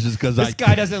 that's just because This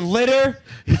guy doesn't litter.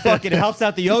 He fucking helps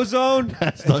out the ozone.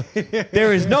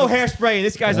 There is no hairspray in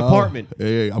this guy's apartment.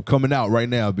 Hey, I'm coming out right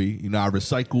now, B. I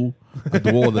recycle. I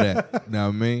do all of that. You know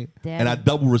what I mean? Damn. And I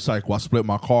double recycle. I split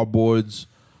my cardboards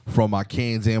from my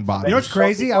cans and bottles. You know what's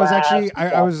crazy? I was actually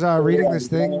I was reading this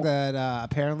thing that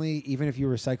apparently even if you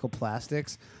recycle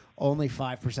plastics, only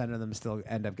 5% of them still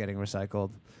end up getting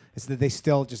recycled. It's that they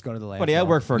still just go to the landfill. Buddy, I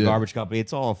work for a Yeah. garbage company.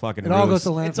 It's all a fucking It ruse. all goes to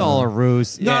landfill. It's all a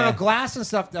ruse. No, Yeah. no, glass and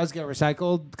stuff does get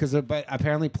recycled but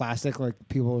apparently plastic, like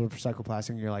people who recycle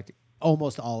plastic, and you're like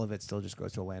almost all of it still just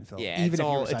goes to a landfill. Yeah, even it's if you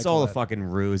all recycle a it. fucking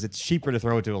ruse. It's cheaper to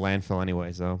throw it to a landfill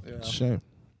anyway. So, Shame.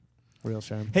 Real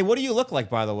shame. hey, what do you look like,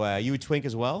 by the way? Are you a twink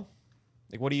as well?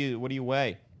 Like, what do you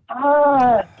weigh?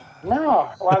 no.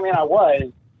 Well, I mean, I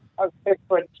was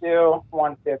 6'2",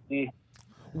 150.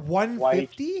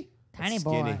 150? Tiny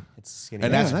Skinny. boy. It's skinny.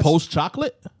 And Yeah, that's that's- post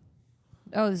chocolate.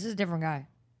 Oh, this is a different guy.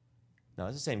 No,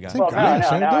 it's the same guy. Same Well, guy. no, Yeah,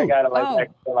 same now I dude. got it like Oh,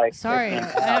 extra, like Sorry,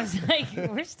 15. I was like,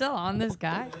 we're still on this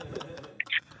guy.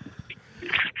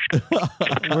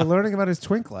 We're learning about his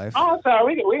twink life. Oh,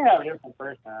 sorry. We can have a different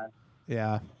person.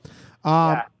 Yeah.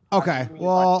 Yeah. Okay.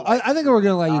 Well, I think we're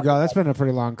gonna let you go. That's been a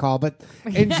pretty long call, but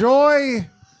enjoy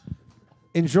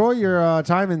your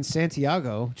time in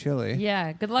Santiago, Chile.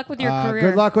 Yeah. Good luck with your career.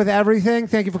 Good luck with everything.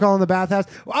 Thank you for calling the bathhouse.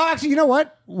 Oh, actually, you know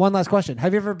what? One last question.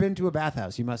 Have you ever been to a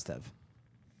bathhouse? You must have.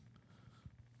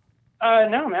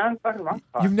 No, man. Fucking wrong.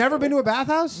 You've never been to a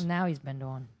bathhouse? Now he's been to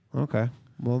one. Okay.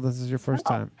 Well, this is your first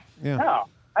time. Yeah. No.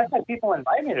 I've had people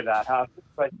invite me to that house,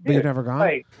 but But you've dude, never gone?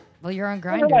 Like, Well, you're on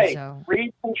they're Grindr, like so.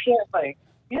 read some shit. Like,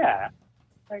 yeah,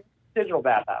 like digital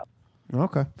bathhouse.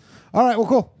 Okay. All right. Well,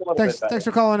 cool. A little Thanks. bit better. Thanks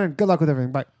for calling in. Good luck with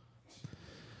everything. Bye.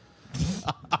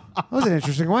 That was an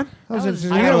interesting one. That was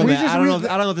interesting. I don't know, We man. just- I don't we-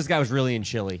 know. I don't know if this guy was really in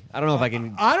Chile. I don't know if I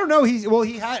can. I don't know.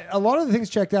 He had a lot of the things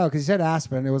checked out because he said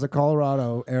Aspen. It was a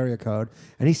Colorado area code,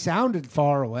 and he sounded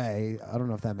far away. I don't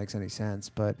know if that makes any sense,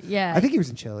 but Yeah. I think he was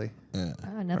in Chile. Oh,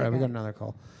 All another right, we guy. got another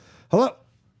call. Hello.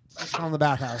 Let's call on the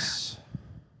bathhouse.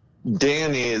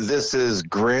 Danny, this is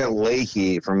Grant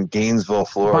Leahy from Gainesville, My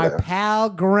Florida. pal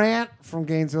Grant from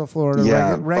Gainesville, Florida.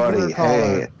 Yeah, regular buddy, caller.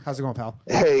 hey. How's it going, pal?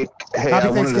 Hey, Happy I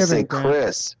wanted to say, Thanksgiving, Grant.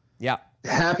 Chris. Yeah.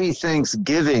 Happy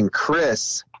Thanksgiving,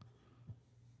 Chris.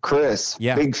 Chris,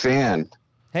 Yeah. big fan.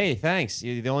 Hey, thanks.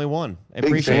 You're the only one. I Big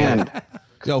appreciate fan. it.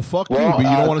 Yo, fuck Well, you, but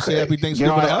you don't want to say happy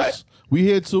Thanksgiving to us? We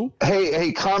here too.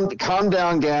 Hey, calm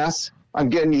down, Gas. I'm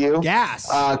getting to you. Gas.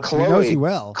 Chloe. He knows you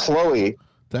well. Chloe.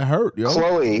 That hurt, yo.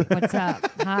 Chloe. What's up?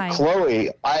 Hi. Chloe,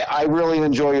 I really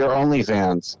enjoy your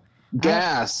OnlyFans.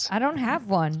 Gas. I don't have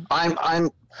one. I'm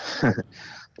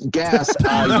Gas.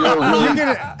 You're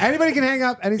really, Anybody can hang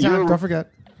up anytime. Don't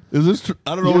forget. Is this true?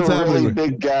 I don't know you're what's a happening. really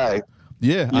big guy.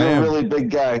 Yeah, I You're am. a really big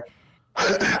guy.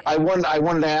 I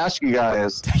wanted to ask you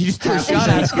guys. You just threw a Happy shot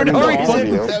at us for Thanksgiving no to all of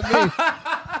reason.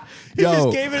 you. He Yo.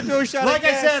 just gave it to a shot. Like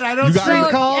I said, I don't You got screen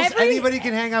it. calls. Every- Anybody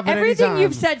can hang up at any Everything time.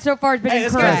 you've said so far has been Hey,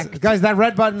 this incorrect. Guys, that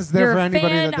red button's there You're for a anybody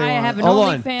fan. that they I want. have an Hold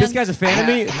on. OnlyFans. This guy's a fan of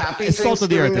me. Happy It's salt of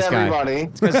the earth, Thanksgiving this to guy. everybody.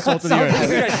 This guy's salt of the earth. This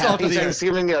guy's Happy salt of the earth.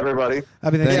 Thanksgiving to everybody.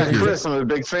 Happy Yeah, Thanksgiving. Chris, I'm a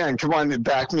big fan. Come on,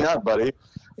 back me up, buddy.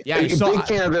 Yeah, A you saw- big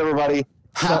fan of everybody.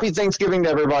 Happy Thanksgiving to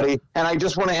everybody. And I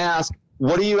just want to ask,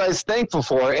 what are you guys thankful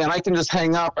for? And I can just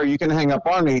hang up, or you can hang up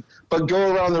on me. But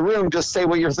go around the room, just say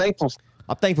what you're thankful for.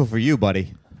 I'm thankful for you,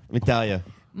 buddy. Let me tell you.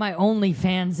 My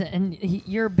OnlyFans, and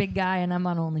you're a big guy, and I'm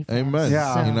on OnlyFans. Amen.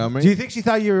 Yeah. So, You know what I mean? Do you think he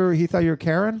thought you were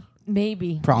Karen?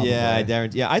 maybe. Probably. Yeah,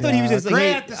 Darren. Yeah, I thought he was just like,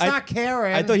 Grant, hey, it's not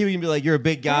Karen. I thought he was gonna be like, you're a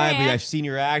big guy, but Grant. I've seen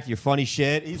your act, you're funny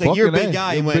shit. He's like, you're a Fucking big A.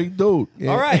 guy. You're He a went, big dude.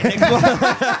 all right, next one.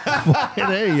 Fucking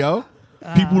A, yo.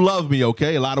 People love me,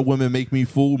 okay? A lot of women make me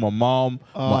fool. My mom,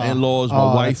 my in-laws, my Oh,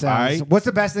 that wife. sounds- All right. What's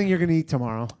the best thing you're gonna eat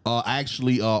tomorrow?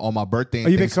 Actually, on my birthday Are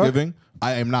and you a big cook? Thanksgiving,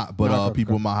 I am not, but No, cook,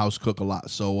 people cook. in my house cook a lot.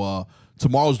 So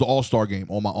tomorrow's the All-Star game.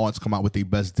 All my aunts come out with their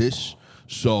best dish.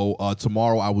 So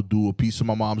tomorrow I will do a piece of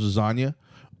my mom's lasagna,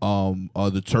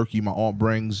 the turkey my aunt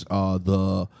brings,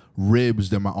 the ribs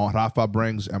that my aunt Rafa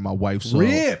brings, and my wife's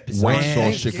Ribs white on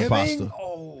sauce chicken Thanksgiving?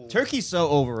 pasta. Turkey's so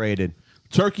overrated.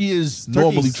 Turkey is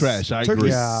normally trash. I Turkey agree.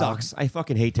 Yeah. sucks. I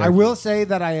fucking hate turkey. I will say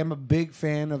that I am a big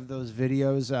fan of those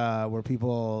videos where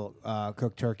people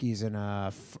cook turkeys in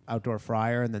a outdoor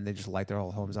fryer and then they just light their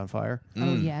whole homes on fire.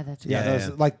 Oh yeah, that's good. Yeah,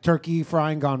 those like turkey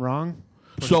frying gone wrong.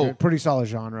 Pretty So- good. Pretty solid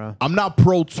genre. I'm not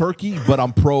pro turkey, but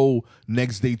I'm pro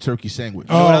next day turkey sandwich.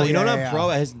 You know what, Oh, you know yeah, what I'm yeah. pro?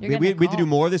 You're We getting we a need to do call.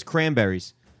 more of this.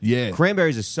 Cranberries. Yeah.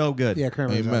 Cranberries are so good. Yeah,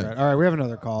 cranberries. Amen. All right, we have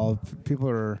another call. I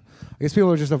guess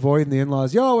people are just avoiding the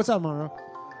in-laws. Yo, what's up, Monroe?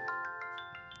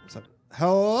 What's up?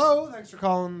 Hello, thanks for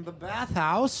calling the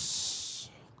bathhouse.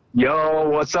 Yo,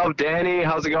 what's up, Danny?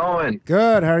 How's it going?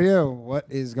 Good. How are you? What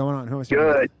is going on? Who am I speaking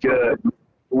with? Good.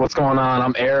 What's going on?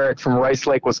 I'm Eric from Rice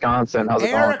Lake, Wisconsin. How's it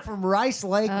Eric from Rice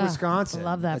Lake, Ah, Wisconsin.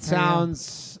 love that It for you.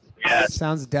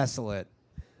 sounds desolate.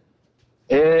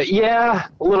 going? Yeah,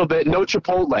 a little bit. No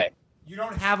Chipotle. You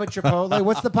don't have a Chipotle.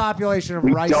 What's the population of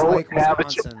We Rice don't Lake, have a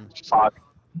Wisconsin? Fuck.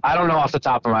 I don't know off the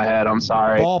top of my head. I'm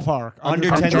sorry. Ballpark. Under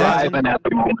I'm 10,000? driving at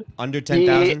the moment. Under Yeah,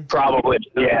 10,000. probably.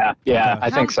 Yeah, I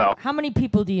think so. How many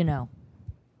people do you know?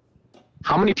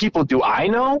 How many people do I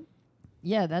know?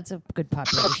 Yeah, that's a good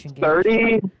population game.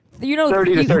 30? You know,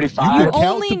 30 to you, 35. You You count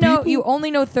only the know people? you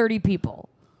only know 30 people.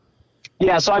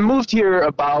 Yeah, so I moved here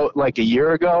about like a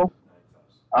year ago.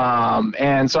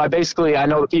 And so I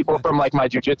know the people from like my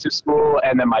jujitsu school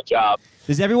and then my job.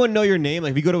 Does everyone know your name?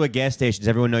 Like, if you go to a gas station, does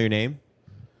everyone know your name?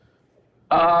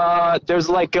 There's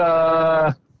like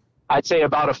I'd say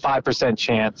about a 5%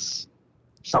 chance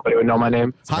somebody would know my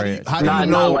name. How do you Not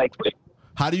know? likely.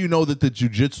 How do you know that the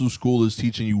jujitsu school is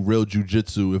teaching you real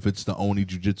jujitsu if it's the only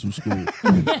jujitsu school?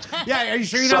 Yeah, are you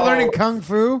sure you're So- not learning kung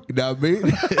fu? You know what I mean?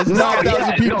 It's No,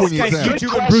 9,000 people in your guy's town.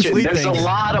 YouTube Good and Bruce Lee question. There's thing. a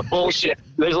lot of bullshit.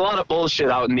 There's a lot of bullshit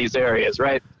out in these areas,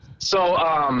 right? So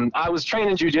I was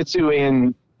training jujitsu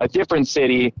in a different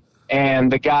city,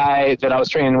 and the guy that I was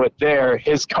training with there,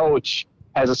 his coach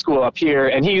has a school up here,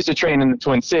 and he used to train in the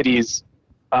Twin Cities,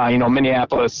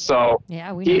 Minneapolis. So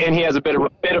Yeah, we know. he has a bit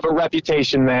of a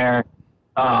reputation there.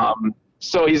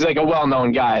 So he's like a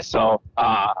well-known guy. So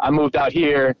I moved out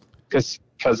here because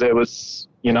it was,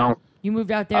 You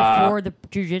moved out there for the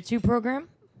jujitsu program?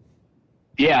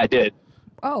 yeah, I did.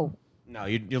 Oh, No,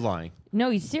 you're lying. no,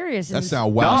 he's serious. That And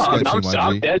sounds wild No, sketchy, my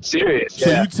I'm G. dead serious. So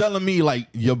Yeah. you telling me like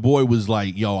your boy was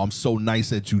like, yo, I'm so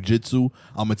nice at jujitsu,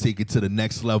 I'm gonna take it to the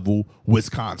next level,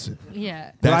 Wisconsin.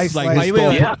 yeah. That's Rice like Lake. his Wait,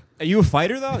 thought. Yeah. Are you a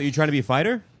fighter though? Are you trying to be a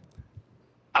fighter?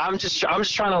 I'm just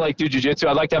trying to like do jujitsu.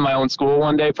 I'd like to have my own school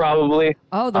one day, probably.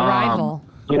 Oh, the rival.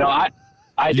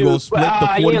 I You do. gonna split the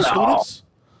 40 students?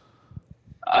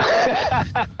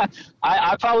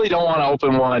 I probably don't want to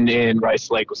open one in Rice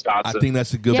Lake, I Wisconsin. think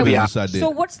that's a good Yeah, business idea. So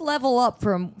what's level up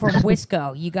from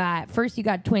Wisco? You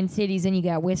got Twin Cities, and you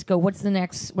got Wisco. What's the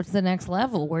next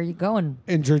level? Where are you going?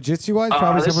 In jiu-jitsu wise,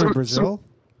 probably there's somewhere in some- Brazil.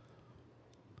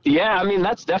 Yeah, I mean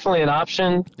that's definitely an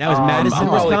option. That was Madison, I'm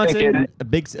probably Wisconsin, a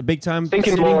big time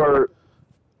Thinking city. more.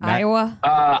 Iowa.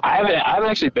 I haven't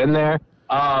actually been there.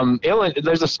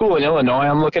 There's a school in Illinois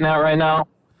I'm looking at right now.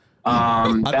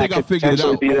 I think I figured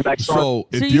it out. So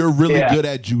if you're really good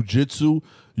at jujitsu,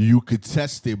 you could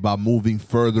test it by moving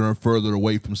further and further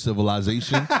away from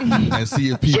civilization and see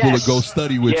if people will go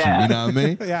study with you. You know what I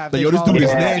mean? Yeah, like, yo, this dude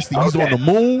is nasty. He's on the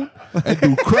moon and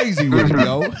do crazy with it,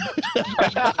 yo.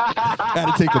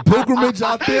 Had to take a pilgrimage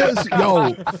out there.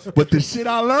 Yo, but the shit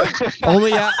I learned.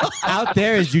 Only out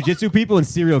there is jujitsu people and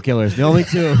serial killers. The only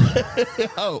two.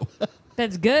 Yo.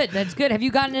 That's good. That's good. Have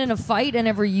you gotten in a fight and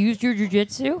ever used your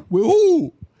jujitsu? With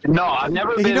who? No, I've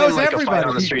never been in like a fight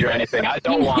on the street or anything. I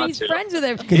don't want He's to. friends with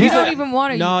everyone. You don't even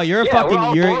want to. No, you're a Yeah, fucking. we're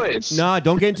all You're boys. no.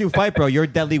 Don't get into a fight, bro. You're a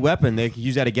deadly weapon. They could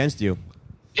use that against you.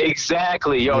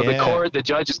 Exactly, yo. Yeah. The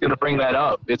judge is gonna bring that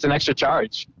up. It's an extra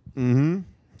charge. Mm-hmm.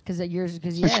 Because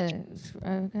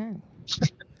okay.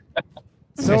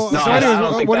 So, No, so I anyways,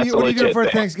 don't think what are that's you a doing legit for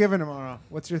thing. Thanksgiving tomorrow?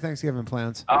 What's your Thanksgiving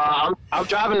plans? I'm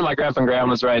driving to my grandpa and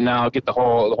grandma's right now. Get the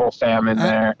whole fam in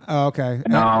there. Oh, okay.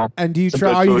 No. And do you Some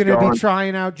try? good Are you food going to going. be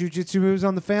trying out jujitsu moves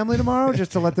on the family tomorrow,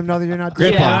 just to let them know that you're not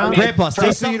Grandpa, dicking around? Grandpa, say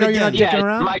Just so you know something you're not again. dicking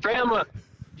around. My grandma.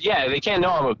 Yeah, they can't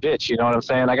know I'm a bitch. You know what I'm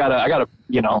saying? I gotta,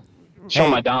 show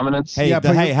my dominance. Hey,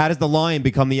 Yeah, how does the lion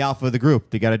become the alpha of the group?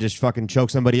 They gotta just fucking choke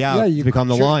somebody out to become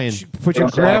the lion. Put your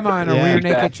grandma in a rear naked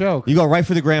Exactly. choke. You go right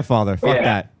for the grandfather. Fuck Yeah.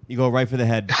 that. You go right for the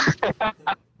head.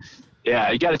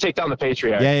 Yeah, you got to take down the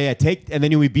patriarch. Yeah. And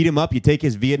then we beat him up. You take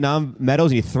his Vietnam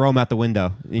medals and you throw him out the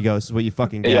window. And you go, "This is what you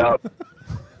fucking get." Yeah.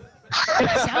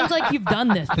 Sounds like you've done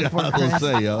this before. I was gonna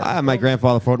say, yo. My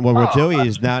grandfather fought in World War II.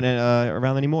 He's not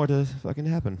around anymore to fucking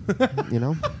happen. You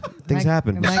know, things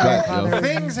happen. My grandfather.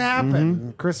 Things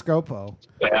happen. Chris Scopo.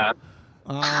 Yeah.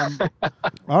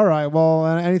 All right. Well,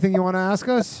 anything you want to ask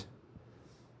us?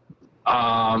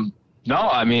 No,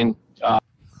 I mean,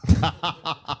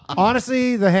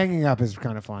 Honestly, the hanging up is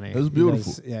kind of funny. It was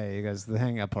beautiful. You guys, the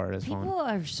hang up part is fun. People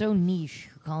are so niche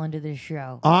who call into this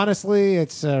show. Honestly,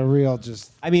 it's a real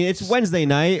just. I mean, it's Wednesday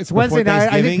night. It's Wednesday before night.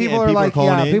 I think Thanksgiving, people and are like,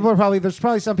 calling in. people are probably. There's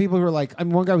probably some people who are like. I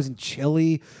mean, one guy was in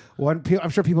Chile. I'm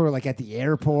sure people are like at the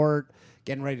airport,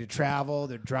 getting ready to travel.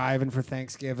 They're driving for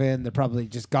Thanksgiving. They probably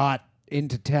just got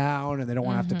into town and they don't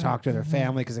want to have to talk to their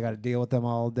family because they got to deal with them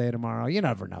all day tomorrow. You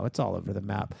never know. It's all over the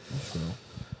map.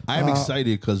 I am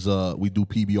excited because we do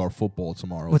PBR football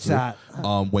tomorrow. What's too. that?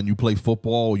 When you play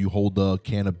football, you hold the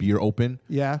can of beer open.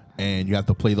 Yeah. And you have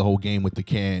to play the whole game with the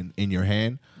can in your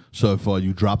hand. So if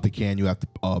you drop the can, you have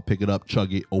to pick it up,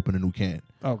 chug it, open a new can.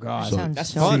 Oh God, So Sounds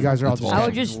So you guys are all That's just. I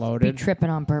would getting just loaded. be tripping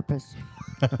on purpose.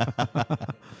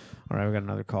 All right, we got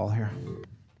another call here.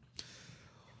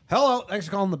 Hello, thanks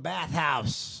for calling the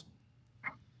bathhouse.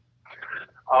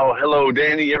 Oh, hello,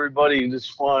 Danny, everybody.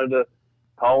 Just wanted to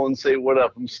call and say what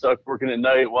up. I'm stuck working at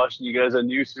night watching you guys on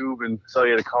YouTube and saw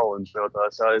you had a call in. So I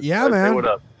thought I'd Yeah, say man. what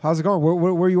up. How's it going?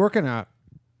 Where are you working at?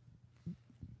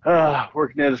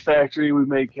 Working at a factory. We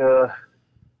make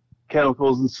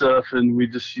chemicals and stuff, and we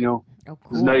just, Oh, there's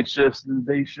cool. night shifts and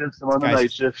day shifts. I'm on the guy's-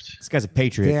 night shift. This guy's a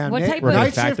patriot. Damn, What type night of- night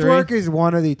shift Factory? work is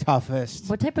one of the toughest.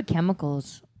 What type of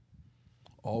chemicals?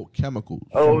 Oh, chemicals.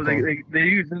 Oh, they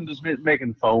use them just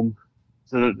making foam.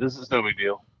 So this is no big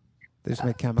deal. They just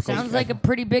make chemicals. Sounds like a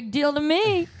pretty big deal to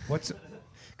me. What's?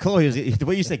 Chloe, the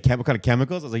way you said what kind of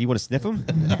chemicals? I was like, you want to sniff them?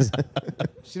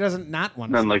 She doesn't not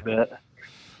want. Nothing like that.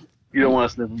 You don't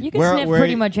want to sniff them. You can Where- sniff where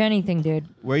pretty you- much anything, dude.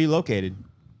 Where are you located?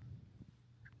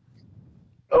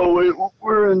 Oh, wait,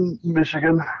 we're in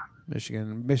Michigan.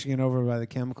 Michigan over by the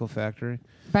chemical factory.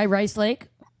 By Rice Lake?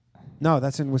 No,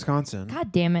 that's in Wisconsin.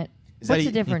 God damn it. Is that What's the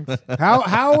a- difference?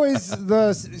 How is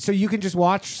the? So you can just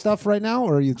watch stuff right now,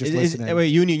 or are you just listening? Wait,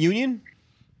 Union?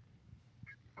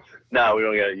 No, we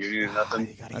don't got a union,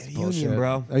 nothing. That's Union,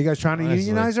 bro. Are you guys trying to Honestly.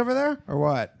 unionize over there, or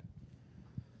what?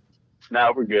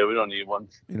 No, we're good. We don't need one.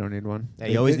 You don't need one. Yeah,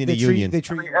 you always need a treat- union. They I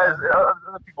treat. mean, other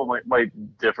people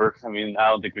might differ. I mean, I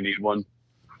don't think we need one.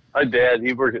 My dad,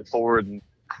 he worked at Ford, and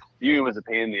the union was a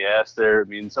pain in the ass there. I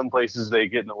mean, some places they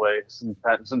get in the way.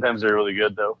 Sometimes they're really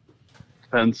good, though.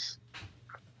 Depends.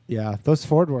 Yeah, those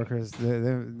Ford workers.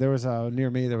 There was near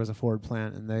me. There was a Ford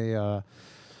plant, and they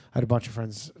had a bunch of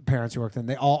parents who worked in.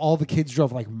 They all the kids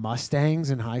drove like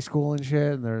Mustangs in high school and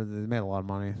shit, and they made a lot of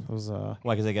money. It was Why?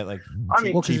 Because they get like I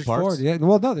mean, well, 'cause cheap it's parts? Ford. Yeah,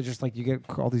 well, no, they're just like you get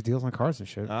all these deals on cars and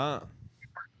shit. Ah.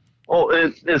 well,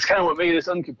 it's kind of what made us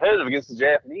uncompetitive against the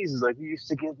Japanese. Is like we used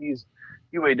to give these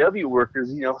UAW workers,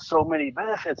 so many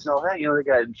benefits and all that. They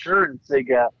got insurance, they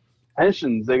got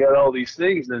pensions, they got all these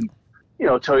things, and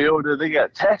Toyota, they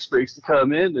got tax breaks to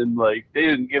come in, and like they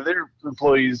didn't give their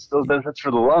employees those benefits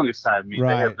for the longest time. I mean,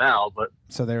 they have now, but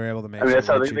So they were able to make. I mean, that's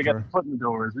how shit they got cheaper. the foot in the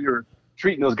doors. We were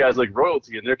treating those guys like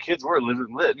royalty, and their kids were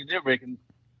living lit. I mean, they were making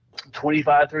 $25,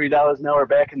 $30 an hour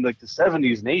back in like the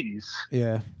 70s and 80s.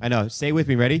 Yeah. I know. Stay with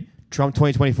me. Ready? Trump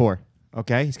 2024.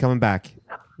 Okay? He's coming back.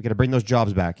 We got to bring those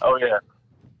jobs back. Oh, yeah.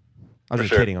 I was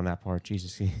just kidding on that part.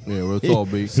 Jesus. Yeah, well, it's all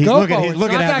be. He's looking it's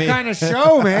not at that me. kind of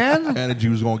show, man. Energy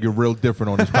was going to get real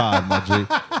different on this pod, my G.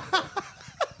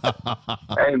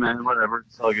 Hey, man, whatever.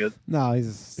 It's all good. No, It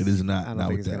is not. I don't not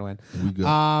think with he's that. gonna win. We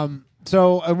good.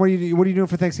 So, what are you doing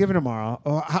for Thanksgiving tomorrow?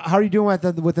 How are you doing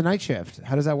with the night shift?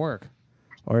 How does that work?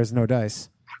 Or is no dice?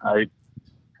 I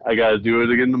got to do it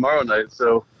again tomorrow night,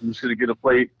 so I'm just going to get a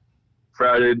plate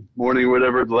Friday morning or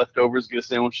whatever, the leftovers, get a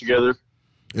sandwich together.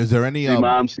 Is there any? See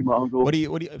mom, see my uncle. What do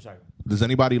you? I'm sorry. Does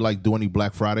anybody do any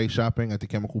Black Friday shopping at the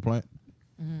chemical plant?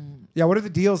 Yeah, what are the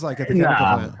deals like at the chemical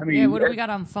plant? I mean, Yeah, what do we got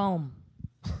on foam?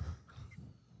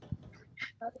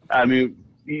 I mean,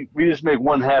 we just make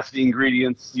one half the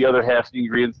ingredients, the other half the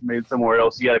ingredients made somewhere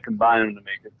else. You got to combine them to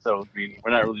make it. So, I mean,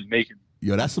 we're not really making.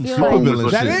 Yo, that's some feel super like-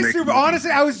 villain That shit. is super. Honestly,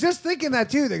 I was just thinking that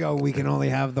too. They go, we can only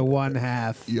have the one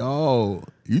half. Yo,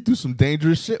 you do some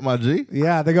dangerous shit, my G.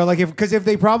 Yeah, they go because if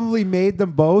they probably made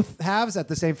them both halves at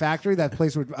the same factory, that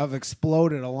place would have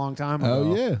exploded a long time ago.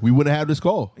 Hell yeah, we wouldn't have this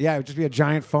call. Yeah, it would just be a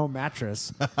giant foam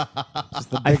mattress. Just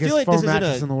the I biggest feel like foam this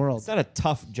mattress isn't in the world. It's not a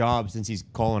tough job since he's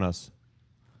calling us.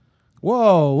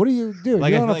 Whoa, what are you doing? Like,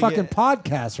 You're I on a feel like, fucking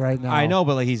podcast right now. I know,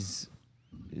 but he's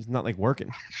not working.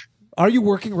 Are you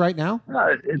working right now?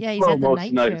 It's Yeah, he's slow at the most night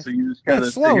of the night, shift. so you just Yeah, kind it's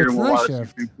of slow, sit here it's and night watch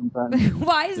shift. YouTube sometimes.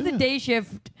 Why is the day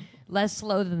shift less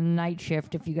slow than the night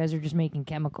shift if you guys are just making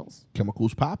chemicals?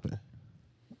 Chemicals popping.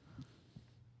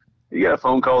 You got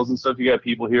phone calls and stuff. You got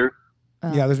people here.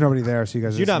 Yeah, there's nobody there, so you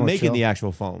guys. You're are not more making chill. the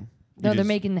actual foam. No, they're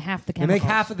making half the They chemicals. make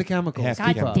half of the chemicals. Half the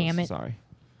God chemicals. damn it. Sorry.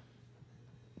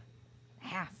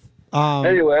 Half.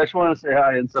 Anyway, I just want to say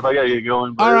hi and stuff. I got to get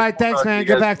going. but All right, I'll thanks, talk to man. you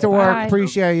Get guys back to tomorrow. work. Bye.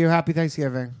 Appreciate you. Happy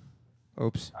Thanksgiving.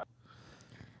 Oops.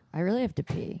 I really have to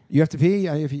pee. You have to pee?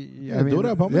 If you, Yeah, do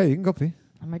that, Bubba. Yeah, you can go pee.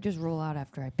 I might just roll out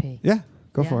after I pee. Yeah,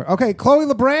 go Yeah. for it. Okay, Chloe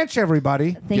Labranche,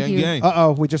 everybody. Thank Gang, you.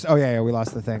 gang. We just. Oh yeah, we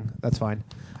lost the thing. That's fine.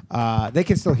 They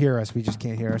can still hear us. We just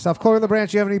can't hear ourselves. Chloe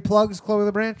Labranche, you have any plugs? Chloe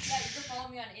Labranche. Yeah, you can follow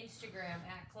me on Instagram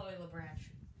at Chloe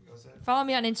Labranche. Follow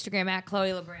me on Instagram at Chloe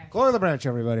Labranche. Chloe Labranche,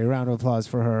 everybody. Round of applause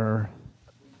for her.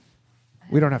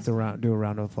 We don't have to do a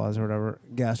round of applause or whatever.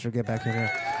 Gastor, get back in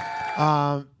here.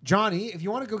 Johnny, if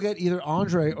you want to go get either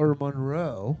Andre or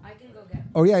Monroe. I can go get.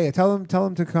 Oh yeah. Tell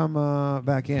them to come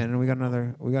back in. And we got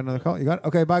another call. You got it?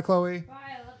 Okay. Bye, Chloe. Bye,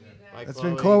 I love you guys. That's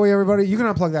been Chloe, everybody. You can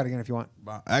unplug that again if you want.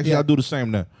 Actually, Yeah. I'll do the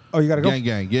same now. Oh, you gotta go.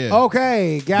 Gang, yeah.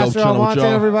 Okay, Gastor, chilling with Almonte,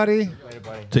 y'all. everybody.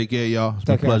 Take care, y'all. It's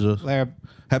Take been a care. pleasure. Later.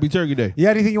 Happy Turkey Day. You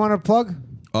got anything you want to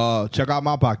plug? Check out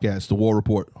my podcast, The War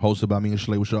Report, hosted by me and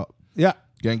Schley. What's up? Yeah.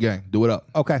 Gang, do it up.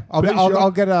 Okay. Peace, y'all.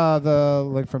 I'll get the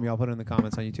link from you. I'll put it in the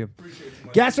comments on YouTube.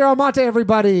 Gastor Almonte,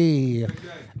 everybody.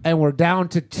 And we're down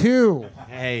to 2.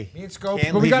 Hey. Me and Scopo.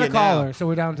 Can't But we leave got a you caller, now. so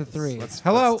we're down to 3. Let's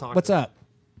Hello. talk. What's up?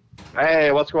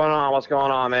 Hey, what's going on? What's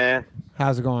going on, man?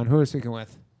 How's it going? Who are we speaking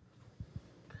with?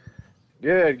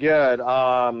 Good.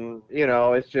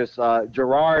 It's just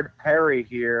Gerard Perry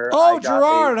here. Oh, I got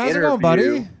Gerard. a How's it going,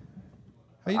 interview. buddy?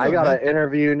 How you I doing, got man? an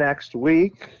interview next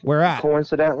week. Where at?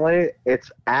 Coincidentally,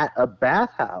 it's at a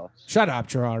bathhouse. Shut up,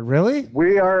 Gerard. Really?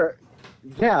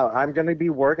 I'm going to be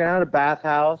working at a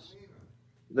bathhouse.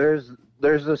 There's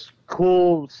this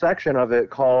cool section of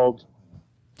it called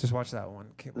Just watch that one.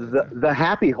 the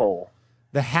Happy Hole.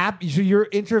 The happy. So you're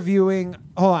interviewing.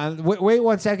 Hold on. Wait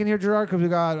 1 second here, Gerard, because we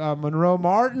got Monroe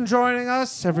Martin joining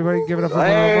us. Everybody, give it up for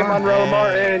Hey, Monroe. Monroe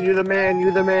Martin, you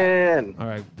the man. All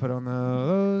right, put on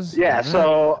those. Yeah,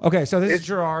 so okay, so this is it's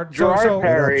Gerard. Gerard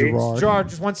Perry. Gerard,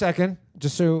 just 1 second.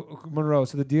 Just so Monroe.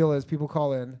 So the deal is, people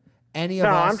call in. Any of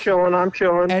us. I'm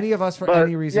chilling. Any of us for But,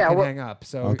 any reason yeah, can we're- hang up.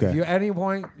 So Okay. if you at any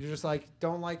point you're just like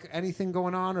don't like anything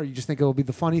going on, or you just think it will be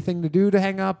the funny thing to do to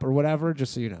hang up or whatever,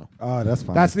 just so you know. Oh, that's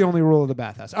fine. That's the only rule of the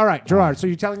bathhouse. All right, Gerard. So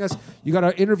you're telling us you got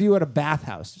an interview at a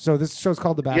bathhouse. So this show's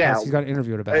called the bathhouse. Yeah. You got an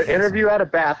interview at a bathhouse. An interview at a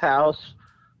bathhouse.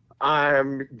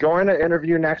 I'm going to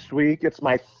interview next week. It's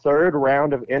my 3rd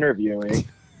round of interviewing.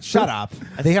 Shut up.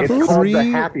 They have It's called the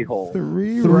three Happy Hole.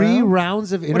 three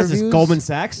rounds of What interviews. is this, Goldman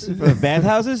Sachs for the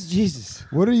bathhouses? Jesus.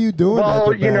 What are you doing at Well,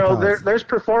 the bathhouse? there's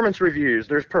performance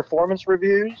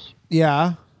reviews.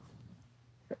 Yeah.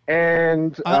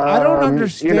 And I don't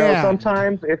understand.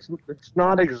 Sometimes it's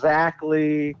not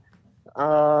exactly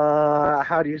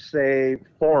how do you say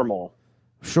formal.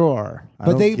 Sure. I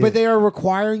But don't get- they are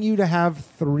requiring you to have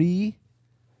 3.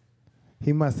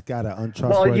 He must got an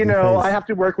untrustworthy Well, face. I have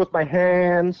to work with my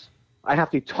hands. I have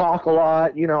to talk a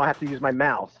lot. I have to use my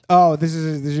mouth. Oh, this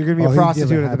is you're gonna be a he's prostitute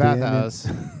giving at the happy bathhouse.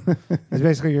 It's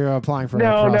basically you're applying for a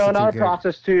No, prostitute not a gig.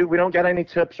 prostitute. We don't get any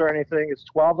tips or anything. It's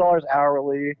 $12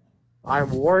 hourly.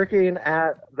 I'm working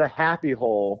at the Happy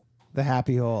Hole. The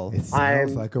Happy Hole. It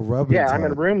sounds like a rub. Yeah, I'm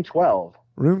in room 12.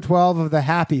 Room 12 of the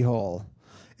Happy Hole.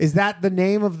 Is that the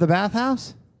name of the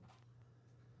bathhouse?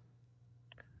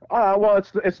 Well,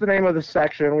 it's the name of the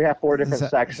section. We have 4 different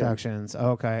sections.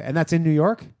 Okay, and that's in New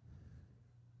York.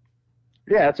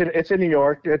 Yeah, it's in New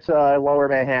York. It's Lower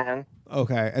Manhattan.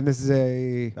 Okay, and that's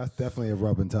definitely a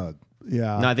rub and tug.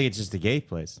 Yeah. No, I think it's just a gay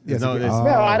place. Yes, No, it is. No,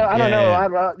 I don't Yeah,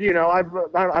 know.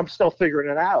 yeah. I'm still figuring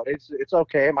it out. It's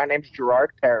okay. My name's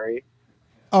Gerard Perry.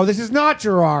 Oh, this is not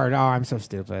Gerard. Oh, I'm so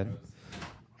stupid.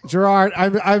 Gerard,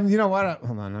 I'm. You know what?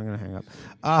 Hold on, I'm gonna hang up.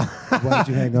 Why'd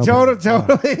you hang up?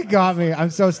 Totally got me. I'm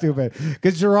so stupid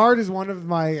because Gerard is one of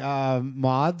my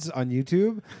mods on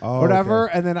YouTube, whatever.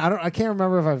 okay. And then I can't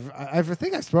remember if I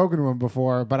think I've spoken to him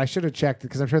before, but I should have checked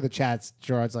because I'm sure the chats.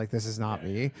 Gerard's like, this is not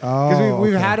me because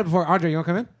we've okay. had it before. Andre, you want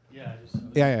to come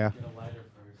in? Yeah.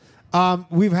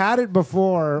 We've had it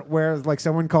before where like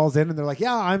someone calls in and they're like,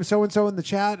 yeah, I'm so and so in the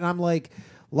chat, and I'm like,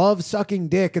 love sucking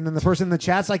dick, and then the person in the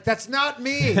chat's like, that's not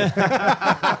me.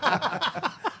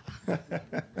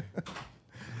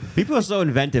 People are so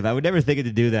inventive. I would never think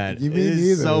to do that. Me It is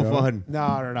neither, so yo. fun.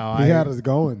 No. He had us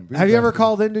going. Have you ever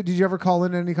called in? Did you ever call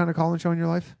in any kind of call-in show in your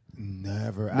life?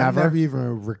 Never. I've Never? never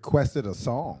even requested a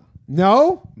song.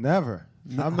 No? Never.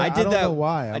 I did don't that. know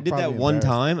why. I did that one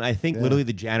time. I think literally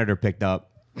the janitor picked up.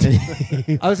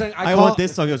 I was like, I want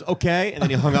this song. He goes, okay, and then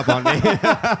he hung up on me.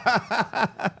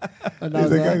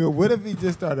 He's like, what if he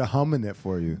just started humming it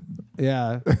for you?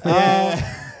 Yeah.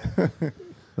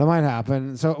 That might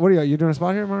happen. So, what are you doing a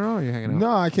spot here tomorrow? Or are you hanging out?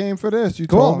 No, I came for this. You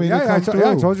Cool. told me to come I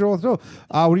through. told you all to do. What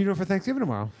are you doing for Thanksgiving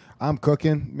tomorrow? I'm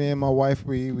cooking. Me and my wife,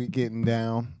 we getting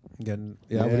down. What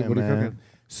are you cooking?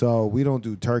 So we don't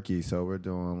do turkey. So we're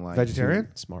doing like Vegetarian?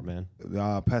 Smart man.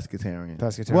 Pescatarian.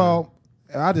 Pescatarian. Well,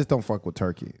 I just don't fuck with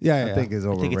turkey. Yeah, I think it's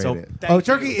overrated.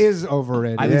 Turkey is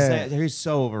overrated. I would say they're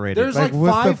so overrated. There's like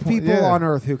what's the 5 point? people Yeah. on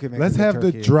earth who can make Let's a good have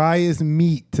the turkey. driest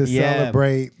meat to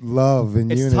celebrate love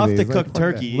and It's unity. tough to It's cook fuck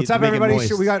turkey. that. What's to up, make it everybody?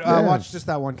 moist. We got Yeah. watch just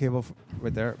that one cable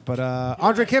right there. But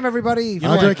Andre Kim, everybody.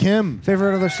 Andre Kim.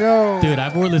 Favorite of the show. Dude,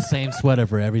 I've worn the same sweater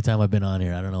for every time I've been on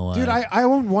here. I don't know why. Dude, I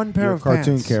own one pair You're a of cartoon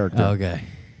pants. character. Okay.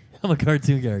 I'm a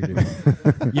cartoon character.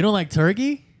 You don't like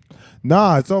turkey?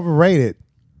 Nah, it's overrated.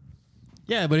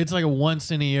 Yeah, but it's like a once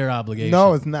in a year obligation.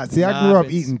 No, it's not. See, I Nah, grew up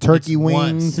it's- eating turkey it's once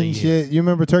wings a and year. shit. You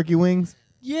remember turkey wings?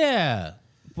 Yeah.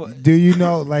 Do you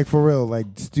know, like for real, like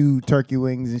stewed turkey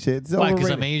wings and shit? It's Why? Because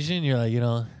overrated. I'm Asian? You're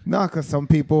like, No, because some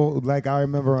people, like I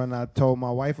remember when I told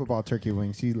my wife about turkey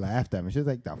wings, she laughed at me. She was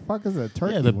like, "The fuck is a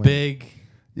turkey?" yeah, the wing? big.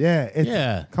 Yeah, it's,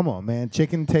 Yeah. Come on, man.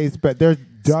 Chicken tastes better. Their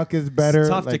duck is better. It's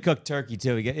tough to like, cook turkey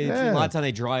too. A lot of time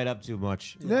they dry it up too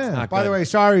much. It's Yeah. not By the good. way,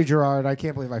 sorry, Gerard. I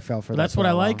can't believe I fell for that. That's what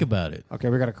I like about it. Okay,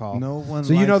 we got a call. No one.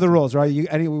 So you know likes the it. rules, right? Yeah.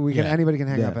 Anybody can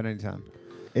hang Yeah. up at any time.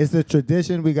 It's the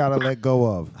tradition we gotta let go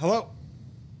of. Hello.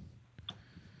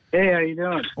 Hey, how you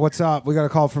doing? What's up? We got a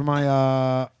call from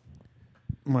my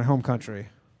my home country.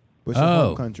 What's your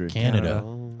home country? Canada.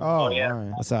 Oh, yeah. all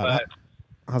right. What's up?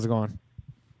 How's it going?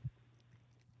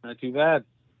 Not too bad.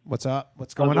 What's up?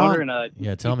 What's I was going on? wondering,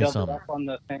 Yeah, tell you me doubled something. up on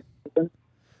the Thanksgiving?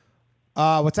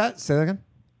 What's that? Say that again.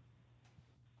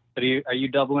 Are you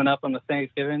doubling up on the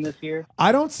Thanksgiving this year?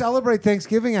 I don't celebrate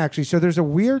Thanksgiving actually. So there's a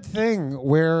weird thing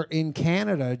where in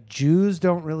Canada Jews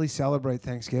don't really celebrate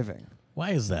Thanksgiving.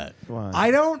 Why is that? Why?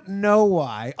 I don't know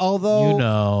why. Although You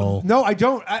know. no, I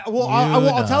don't.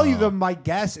 I'll tell you. know. My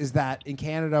guess is that in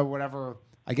Canada, whatever.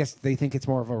 I guess they think it's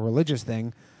more of a religious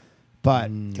thing. But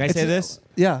Can I say this?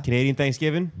 Yeah. Canadian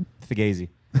Thanksgiving, Fugazi.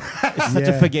 It's such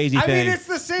a Fugazi I thing. mean, it's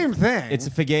the same thing. It's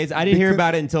a Fugazi. I didn't hear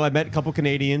about it until I met a couple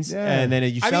Canadians, Yeah. and then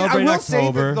you I celebrate will in say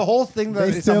October. that the whole thing that They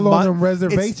it's still a on month, them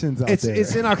reservations out it's, there.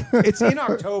 It's in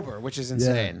October, which is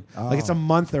insane. Oh. Like it's a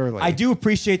month early. I do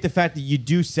appreciate the fact that you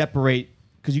do separate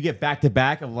because you get back to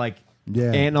back of like Yeah.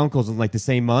 aunt and uncles in like the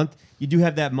same month. You do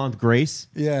have that month grace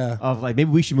Yeah. of like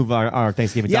maybe we should move our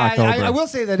Thanksgiving Yeah, to October. I will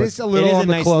say that But it's a little it is on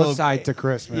the nice close little- side to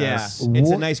Christmas. Yeah, it's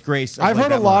a nice grace. of, I've like,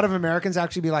 heard a that lot month. of Americans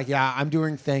actually be like, "Yeah, I'm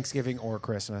doing Thanksgiving or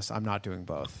Christmas. I'm not doing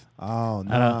both." Oh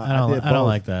no, I don't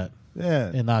like that.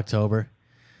 Yeah. In October.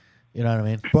 You know what I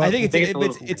mean? But I think it's a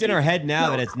little- it's in our head now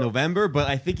that it's November, but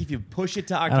I think if you push it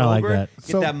to don't like October, that. get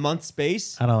So- that month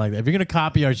space. I don't like that. If you're gonna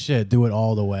copy our shit, do it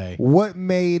all the way. what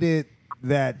made it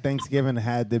that Thanksgiving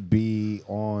had to be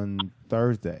on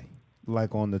Thursday?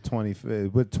 like on the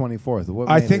 25th, with 24th? What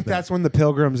I made think it that's when the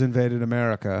Pilgrims invaded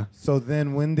America. So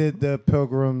then, when did the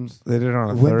Pilgrims? They did it on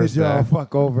a when Thursday. did y'all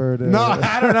fuck over the? No,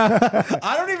 I don't know.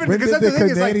 I don't even. When Because did that's the thing.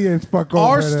 the Is like Canadians fuck over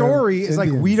our the story is like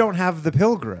Indians? we don't have the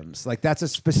Pilgrims. Like that's a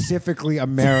specifically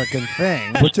American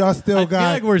thing. But y'all still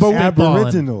got like we're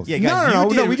Aboriginals. Yeah,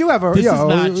 guys, no, we do have our. This yeah, is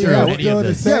not we- true. yeah, Any of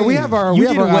this. yeah, we have our. You we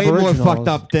have did our way more Aboriginals. fucked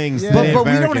up things than But, the but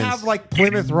we don't Americans. have like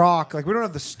Plymouth Rock. Like we don't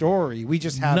have the story. We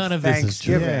just have None of this is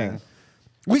true. Thanksgiving. Yeah.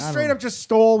 We straight up just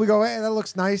stole. We go, hey, that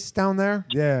looks nice down there.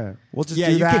 Yeah. We'll just Yeah,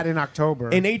 do you that could- in October.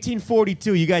 In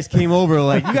 1842, you guys came over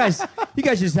like you guys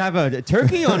just have a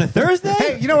turkey on a Thursday.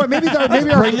 Hey, you know what? Maybe our, Let's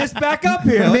bring this back up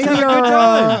here. Let's Maybe have a good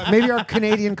time. maybe our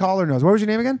Canadian caller knows. What was your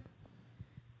name again?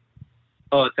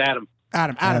 Oh, it's Adam.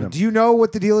 Adam. Do you know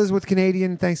what the deal is with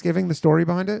Canadian Thanksgiving? The story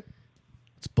behind it?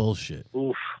 It's bullshit.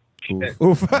 Oof.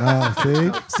 Oof.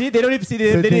 See, they don't even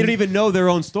they don't even know their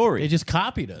own story. They just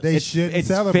copied us. They It's shouldn't fake.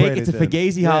 celebrate It's a it then.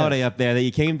 Fugazi Yeah. holiday up there that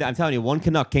you came down. I'm telling you, one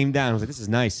Canuck came down. I was like, this is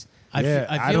nice. I Yeah, feel,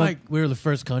 I I feel don't- like we were the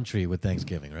first country with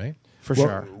Thanksgiving, right? For Well,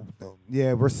 sure.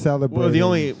 Yeah, we're celebrating.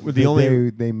 the only-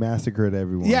 they massicared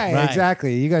everyone. Yeah, Right.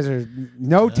 exactly. You guys are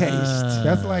no taste.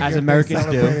 That's like As if Americans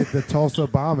they do. celebrated the Tulsa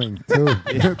bombing too.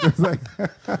 It's like,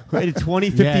 In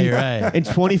 2050, Yeah, you're right. in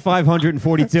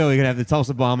 2542, you're gonna have the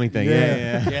Tulsa bombing thing.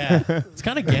 Yeah. Yeah. Yeah. It's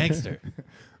kind of gangster.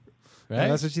 Right?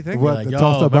 That's what you think? What, Like, the yo,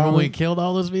 Tulsa remember when bombing? we killed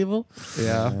all those people?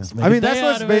 Yeah. Let's make I a mean, that's day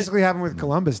what's out of it. basically happened with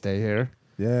Columbus Day here.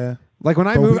 yeah. Like when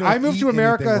I But we moved, don't I moved to eat anything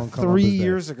America on 3 Columbus Day.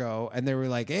 years ago, and they were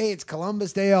like, "Hey, it's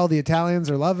Columbus Day. All the Italians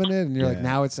are loving it." And you're like, Yeah.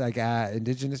 "Now it's like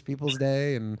Indigenous Peoples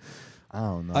Day, and I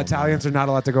don't know. Italians are not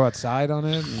allowed to go outside on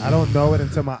it." I don't know it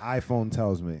until my iPhone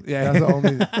tells me. Yeah. That's the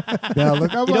only. Then I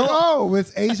look. I'm like, oh,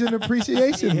 it's Asian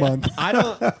Appreciation Month. I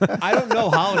don't know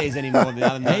holidays anymore. Now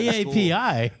that I'm in school.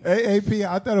 AAPI. AAP.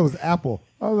 I thought it was Apple.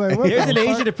 I was like, what There's the an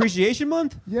fuck? Asian Appreciation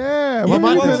Month. Yeah. What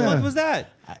what month was that?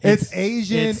 It's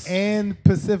Asian it's- and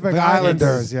Pacific The Islanders.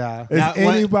 Islanders, yeah. It's Now, what-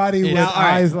 anybody with now, all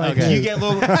right, eyes like okay. Do you this. get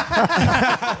little?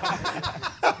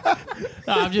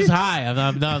 No, I'm just high.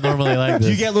 I'm not normally like this.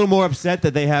 Do you get a little more upset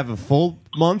that they have a full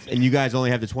month and you guys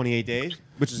only have the 28 days,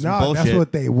 which is No, bullshit? that's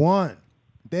what they want.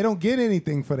 They don't get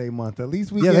anything for their month. At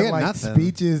least we Yeah, they get get like nothing.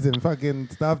 speeches and fucking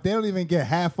stuff. They don't even get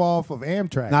half off of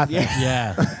Amtrak. Nothing.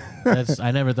 Yeah.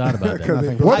 I never thought about that. Because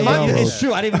they What put month it It's on.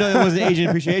 true. I didn't even know there was an Asian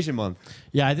Appreciation Month.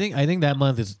 Yeah, I think that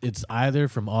month it's either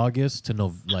from August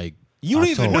to like You don't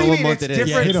even October. know what month It's it is.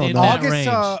 different. Yeah, it's in August. that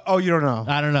range. Oh, you don't know.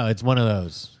 I don't know. It's one of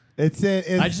those. It's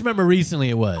I just remember recently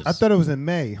it was. I thought it was in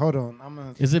May. Hold on. I'm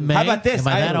gonna. Is it May? How about this? Am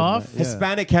I that off? Yeah.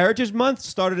 Hispanic Heritage Month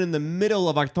started in the middle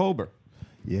of October.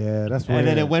 Yeah, that's weird. And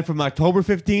then it went from October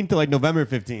 15th to like November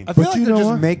 15th. I feel But like you they're know just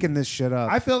what? making this shit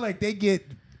up. I feel like they get.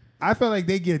 I feel like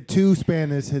they get 2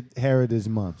 Spanish Heritage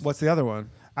Months. What's the other one?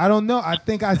 I don't know. I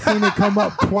think I seen it come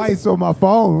up twice on my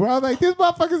phone. Where I was like, these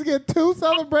motherfuckers get 2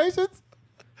 celebrations.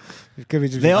 It could be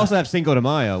just They also have Cinco de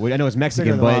Mayo. Which I know it's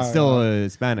Mexican, Cinco de but Mayo, it's still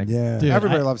Hispanic. Yeah, Dude,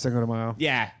 everybody I- loves Cinco de Mayo.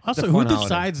 Yeah. Also, it's a who fun holiday.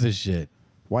 decides this shit?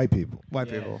 white people. White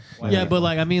people. Yeah, but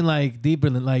like I mean, like deeper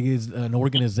than like is an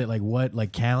organization like what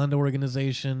like calendar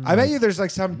organization? I bet you there's like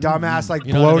some dumbass like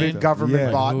You know what I bloated mean? government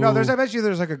Yeah. body. No, Who- I bet you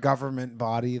there's like a government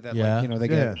body that Yeah. like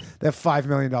they Yeah. have $5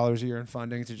 million a year in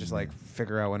funding to just like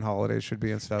figure out when holidays should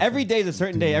be and stuff. Every day is a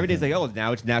certain day. Every day is like, oh,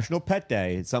 now it's National Pet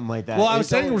Day. It's something like that. Well, I was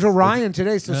It's saying it always- was Orion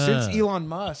today. So since Yeah. Elon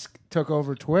Musk took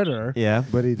over Twitter, Yeah.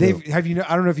 But he they've do. have you know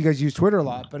I don't know if you guys use Twitter a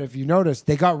lot, but if you noticed,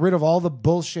 they got rid of all the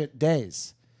bullshit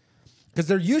days. Because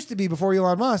there used to be before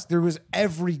Elon Musk, there was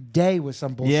every day was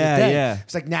some bullshit Yeah, day. yeah.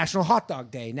 It's like National Hot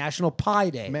Dog Day, National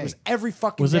Pie Day. It was every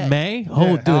fucking Was day. it May?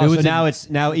 Oh, dude, Oh, it was. so now it's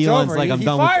now Elon's over. like He I'm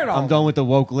done. fired all I'm of done them. with the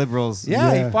woke liberals.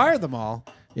 Yeah, Yeah. he fired them all.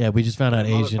 yeah, we just found out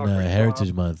Asian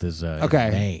Heritage Month is Okay.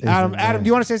 May. Adam, do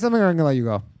you want to say something or I'm going to let you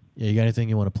go? Yeah, you got anything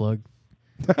you want to plug?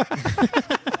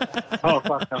 Oh,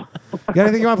 fuck no. You got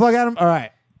anything you want to plug, Adam? All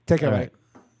right. Take care, All buddy.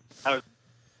 right.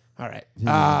 All right. He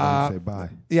doesn't say bye.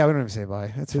 Yeah, we don't even say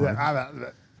bye. That's fine.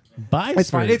 Bye. It's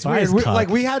fine. It's weird. Like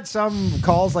we had some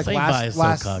calls like Say bye,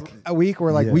 last Silcock. a week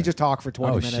where like we Yeah. just talk for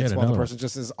 20 Oh, minutes shit, while the another person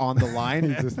just is on the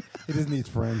line. He just needs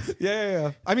friends.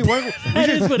 Yeah. I mean, That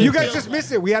is what you it guys feels just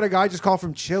missed it. We had a guy just call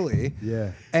from Chile.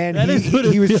 Yeah. And That is what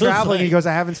it he was feels traveling. like. He goes,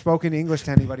 I haven't spoken English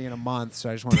to anybody in a month, so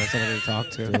I just wanted somebody to talk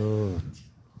to.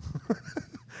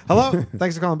 Hello.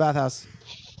 Thanks for calling Bathhouse.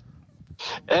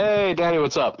 Hey, Danny,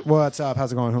 what's up? What's up?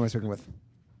 How's it going? Who am I speaking with?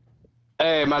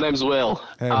 Hey, my name's Will.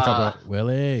 Hey, what's up, Will?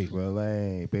 Willie.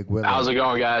 Willie, big Willie. How's it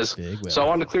going, guys? Big Will. So I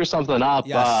wanted to clear something up.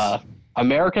 Yes.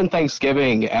 American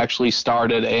Thanksgiving actually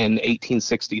started in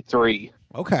 1863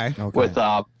 Okay. with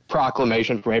a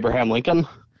proclamation from Abraham Lincoln.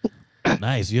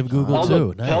 Nice. You have Google All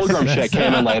too. the Nice. pilgrim shit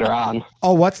came in later on.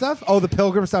 Oh, what stuff? Oh, the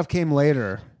Pilgrim stuff came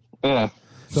later. Yeah.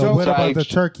 So what about the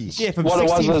turkey? Yeah, from What it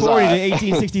was 1640 to was,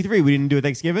 1863, we didn't do a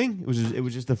Thanksgiving. It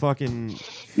was just a fucking.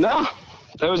 No,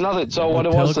 there was nothing. So what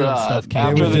it was Pilgrim stuff came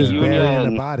after with the it. Burying the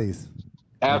Union, bodies.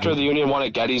 after the Union won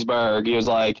at Gettysburg, he was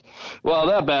like, "Well,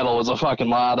 that battle was a fucking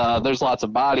lot. There's lots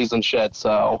of bodies and shit.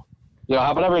 So,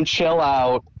 how about everyone chill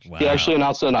out?" Wow. He actually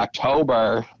announced it in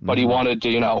October, but he wanted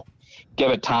to, give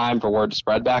it time for word to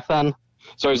spread back then.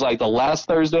 So he's like, the last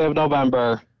Thursday of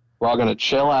November, we're all gonna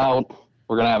chill out.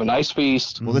 We're gonna have a nice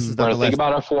feast. Well, this is we're not gonna the think last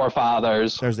about our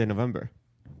forefathers. Thursday, November.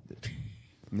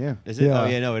 Yeah. Is it? Yeah. Oh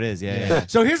yeah, no, it is. Yeah.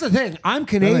 So here's the thing. I'm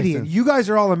Canadian. sense. You guys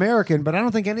are all American, but I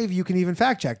don't think any of you can even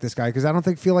fact check this guy because I don't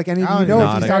feel like any of I you don't know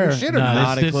even if he's know. talking shit or Nah,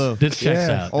 not. Not a clue. This checks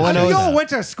Yeah. out. All I I know know is you all went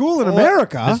to school in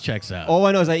America. This checks out. All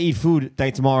I know is I eat food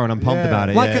tomorrow, and I'm pumped Yeah. about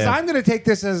it. Like, Yeah, because yeah. I'm going to take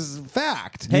this as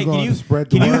fact. Hey, You're can going you to spread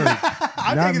the can you word?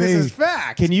 I'm Not taking me. this as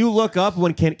fact. can you look up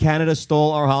when Canada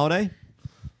stole our holiday?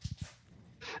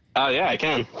 Yeah, I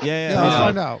can. Yeah, Yeah, let's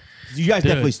find out. You guys Dude.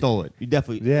 definitely stole it. You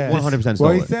definitely, Yeah. 100% stole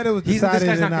Well, he it. said it was This decided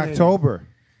guy's not in Canadian. October.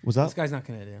 What's up? This guy's not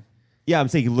Canadian. Yeah, I'm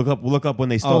saying you look up when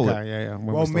they stole Okay, it. yeah. when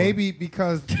we Well, stole maybe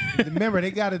because remember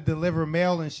they got to deliver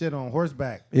mail and shit on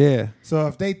horseback. it. Yeah. So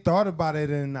if they thought about it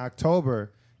in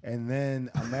October and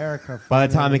then America, By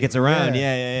the time finally- it gets around,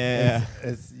 yeah.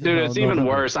 it's, Dude, it's even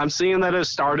worse. I'm seeing that it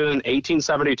started in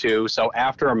 1872, so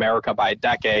after America by a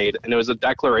decade, and it was a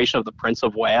declaration of the Prince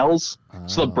of Wales.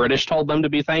 So the British told them to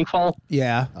be thankful.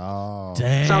 Yeah. Oh,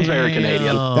 Damn. Sounds very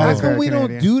Canadian. That is how come very we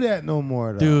Canadian. don't do that no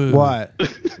more, though? Dude. What?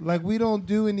 Like we don't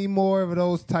do any more of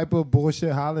those type of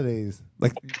bullshit holidays.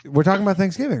 Like, we're talking about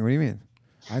Thanksgiving. What do you mean?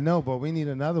 I know, but we need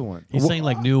another one. He's saying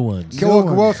like new ones. New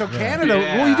Well, ones. so Canada,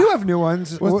 well, you do have new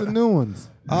ones. What's the new ones?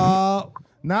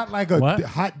 Not like a What?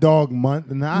 hot dog month,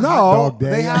 not No, hot dog day.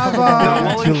 they have,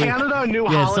 well, in Canada, a new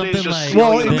Yeah, holiday is something just like- really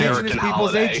well, an Indigenous American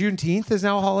Peoples Day, holiday. Juneteenth is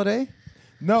now a holiday.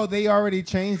 No, they already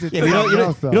changed it. Yeah, to but something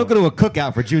else, you don't though. go to a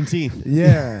cookout for Juneteenth.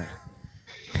 Yeah.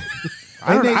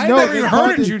 I've they- never no, even they heard of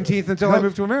called it- Juneteenth until I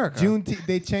moved to America. Juneteenth,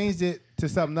 they changed it to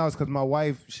something else because my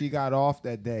wife, she got off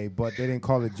that day, but they didn't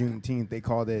call it Juneteenth. They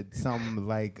called it something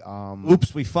like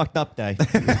Oops, we fucked up day.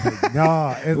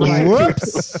 no, it's like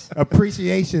Whoops.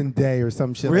 Appreciation Day or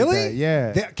some shit. Really? Like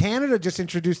that. Yeah. Canada just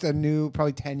introduced a new,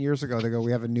 probably 10 years ago. They go,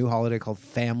 we have a new holiday called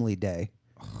Family Day.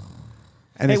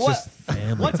 And Hey, it's what? just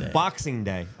What's Day. Boxing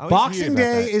Day? I always hear Boxing about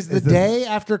Day that. is the Is the- day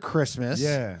after Christmas.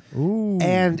 Yeah. Ooh.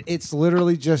 And it's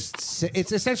literally just,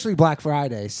 it's essentially Black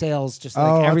Friday. Sales, just like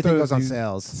I everything thought goes on you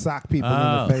sales. Sock people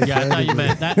Oh, in the face. yeah, I thought you everything.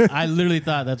 meant that. I literally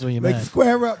thought that's what you Like meant.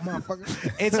 square up, motherfucker.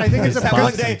 I think it's Just a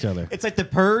box day. each other. It's like the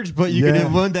purge, but you Yeah.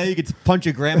 can one day you could punch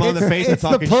your grandma in the face and It's the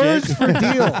talking purge shit. for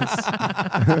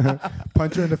deals.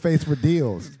 Punch her in the face for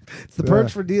deals. It's the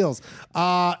purge for deals.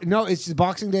 No, it's just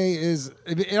Boxing Day is.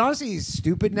 It honestly is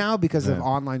stupid now because of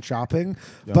online shopping.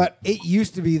 But it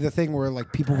used to be the thing where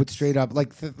like people would straight up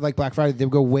like Black Friday they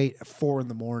would go wait at 4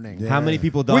 a.m. How many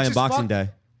people die Which on is Boxing fuck- Day?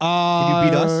 Can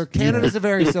you beat us? Canada's a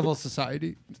very civil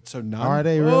society, so none. Are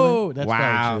they really? Whoa, that's Wow,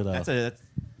 probably true though. that's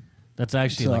That's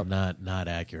actually What's like not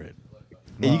accurate.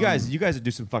 Hey, you guys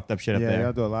do some fucked up shit up Yeah, there.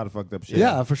 y'all do a lot of fucked up shit.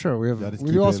 Yeah, for sure. We Y'all have just we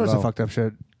keep do all it sorts of low. fucked up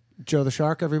shit. Joe the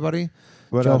Shark, everybody.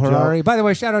 What Joe up, Joe? Harari. By the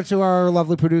way, shout out to our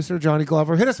lovely producer Johnny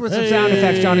Glover. Hit us with some sound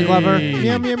effects, Johnny Glover.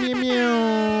 Meow, meow, meow,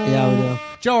 meow. Yeah, we do.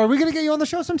 Joe, are we gonna get you on the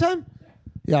show sometime?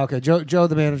 Yeah, okay. Joe,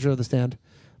 the manager of the stand,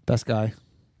 best guy,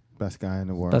 Best guy in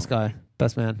the world. best guy,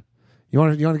 best man. You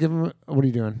want to give him? What are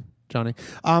you doing, Johnny?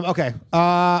 Okay.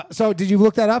 So did you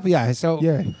look that up? Yeah. So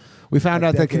Yeah. we found A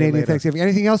out that decade Canadian later. Thanksgiving.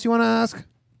 Anything else you want to ask?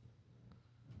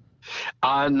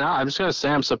 No, I'm just gonna say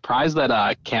I'm surprised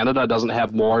that Canada doesn't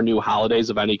have more new holidays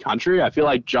of any country. I feel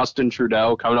like Justin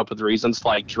Trudeau coming up with reasons to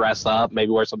like dress up,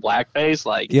 maybe wear some blackface.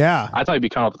 Like, Yeah. I thought he'd be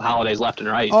coming up with holidays left and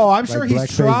right. Oh, I'm sure Like he's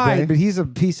Blackface tried, Day? but he's a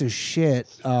piece of shit.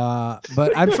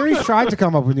 But I'm sure he's tried to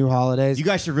come up with new holidays. You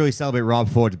guys should really celebrate Rob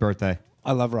Ford's birthday.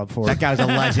 I love Rob Ford. That guy's a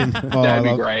legend. Oh, That'd be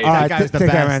I love- great. All That right, guy's the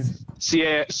take care, best.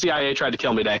 man. CIA tried to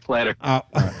kill me day later.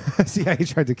 See how he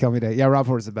tried to kill me today. Yeah, Rob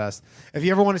Ford is the best. If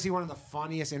you ever want to see one of the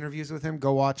funniest interviews with him,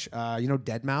 go watch.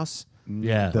 Dead Mouse.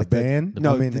 Yeah. The band?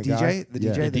 No, I mean, the guy? DJ, the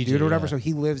Yeah. DJ, the The dude or DJ, whatever. yeah. So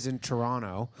he lives in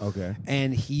Toronto. Okay.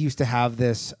 And he used to have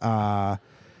this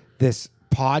this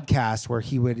podcast where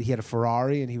he had a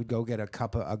Ferrari and he would go get a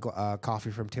cup of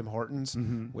coffee from Tim Hortons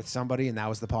with somebody, and that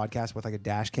was the podcast with like a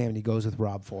dash cam, and he goes with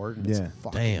Rob Ford. And Yeah. it's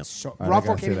fucking Damn. So, All right, I Rob gotta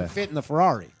Ford see can't even that. fit in the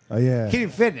Ferrari. Oh, yeah. He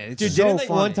can't fit in it. It's Dude, so didn't they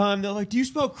funny. one time they're like, "Do you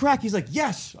smoke crack?" He's like,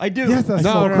 "Yes, I do." Yes, I No,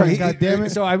 smoke no, crack, he- God damn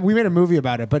it. So we made a movie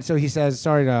about it, but so he says,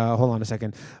 sorry to hold on a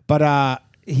second, but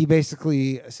he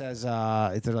basically says,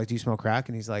 they're like, do you smoke crack?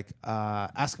 And he's like,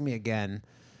 ask me again,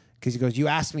 because he goes, you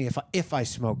asked me if I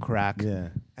smoke crack. Yeah.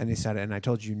 And they said it, and I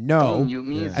told you no. You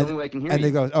mean it's the only way I can hear and you.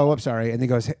 they goes, oh, I'm sorry. And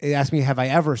he asked me, have I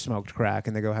ever smoked crack?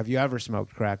 And they go, have you ever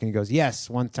smoked crack? And he goes, yes,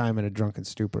 one time in a drunken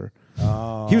stupor.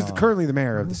 Oh. He was currently the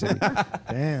mayor of the city.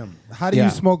 Damn. How do you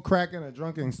smoke crack in a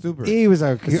drunken stupor? He was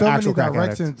a There's so actual many crack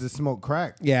directions addict. to smoke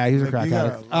crack. Yeah, he was a Like, crack you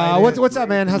addict. gotta What's up,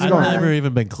 man? How's it going? I've never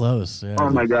even been close. Yeah. Oh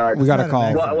my god, We got a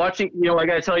call. Watching, I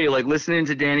gotta tell you, like listening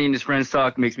to Danny and his friends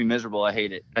talk makes me miserable. I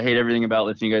hate it. I hate everything about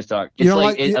listening to you guys talk.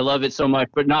 It's I love it so much,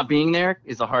 but not being there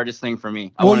is the hardest thing for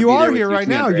me. Well, you are here right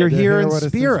now. You're here in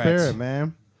spirit,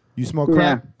 man. You smoke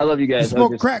crack. Yeah, I love you guys. You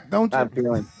smoke crack, don't you? I have a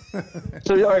feeling.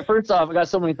 So, all right. First off, I got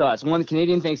so many thoughts. One,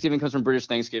 Canadian Thanksgiving comes from British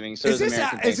Thanksgiving. So does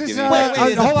American Thanksgiving.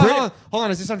 Hold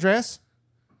on. Is this Andreas?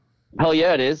 Hell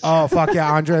yeah, it is. Oh fuck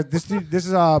yeah, Andreas. This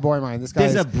is a boy of mine. This guy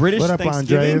There's a British What up,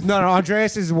 Thanksgiving? Andreas? No,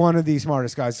 Andreas is one of the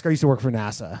smartest guys. This guy used to work for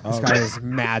NASA. This guy is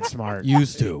mad smart.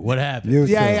 Used to. What happened?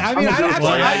 I mean,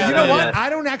 you know what? I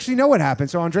don't actually know what happened.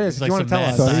 So Andreas, if you want to tell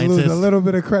us, So he loses a little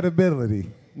bit of credibility.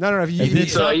 No.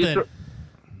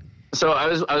 So I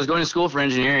was going to school for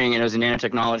engineering, and I was in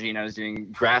nanotechnology, and I was doing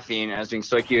graphene, and I was doing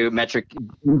stoichiometric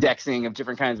indexing of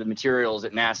different kinds of materials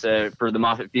at NASA for the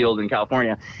Moffett Field in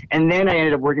California. And then I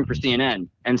ended up working for CNN,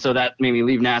 and so that made me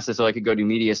leave NASA so I could go do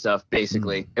media stuff.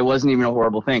 Basically, it wasn't even a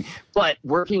horrible thing. But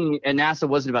working at NASA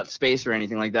wasn't about space or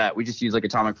anything like that. We just used like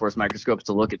atomic force microscopes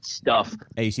to look at stuff,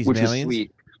 Hey, you see which some was aliens?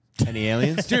 sweet. Any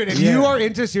aliens? Dude, if you are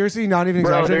into seriously, not even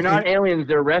Bro, they're exaggerating. not aliens.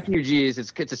 They're refugees.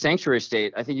 It's a sanctuary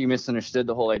state. I think you misunderstood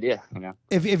the whole idea.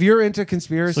 If you're into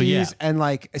conspiracies So, yeah. and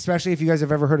like, especially if you guys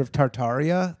have ever heard of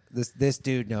Tartaria, this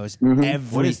dude knows everything.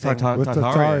 What is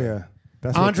Tartaria?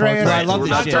 That's what Andreas, Tartaria I love is.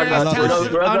 this shit.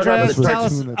 Andreas, tell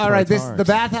us. All right, the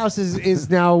bathhouse is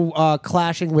now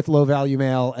clashing with low value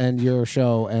mail and your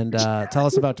show, and tell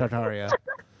us about Tartaria.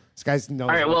 This guy's knows.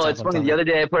 All right, well, it's funny. The other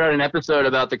day I put out an episode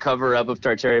about the cover-up of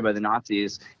Tartaria by the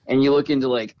Nazis, and you look into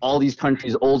like all these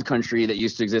countries, old country that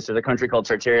used to exist. There's a country called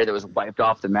Tartaria that was wiped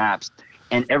off the maps,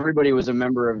 and everybody was a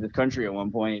member of the country at one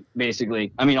point,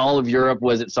 basically. I mean, all of Europe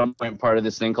was at some point part of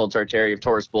this thing called Tartaria of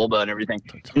Taurus Bulba and everything.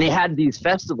 And they had these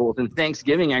festivals, and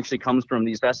Thanksgiving actually comes from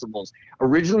these festivals.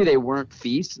 Originally, they weren't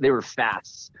feasts, they were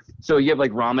fasts. So you have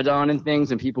like Ramadan and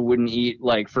things, and people wouldn't eat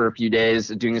like for a few days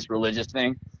doing this religious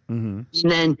thing. And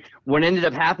then what ended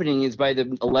up happening is by the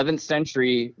 11th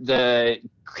century, the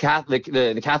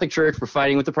Catholic Church were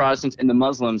fighting with the Protestants and the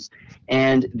Muslims,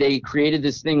 and they created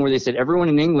this thing where they said, everyone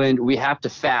in England, we have to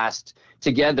fast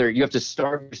together. You have to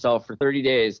starve yourself for 30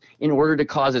 days in order to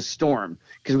cause a storm,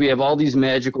 because we have all these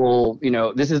magical,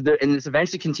 and this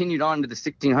eventually continued on to the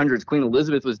 1600s. Queen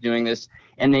Elizabeth was doing this,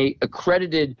 and they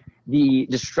accredited the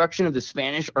destruction of the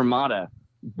Spanish Armada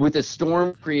with a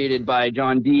storm created by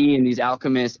John Dee and these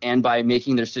alchemists, and by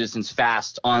making their citizens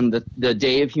fast on the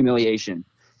Day of Humiliation.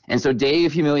 And so Day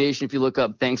of Humiliation, if you look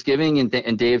up Thanksgiving and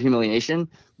Day of Humiliation,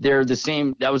 they're the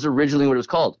same. That was originally what it was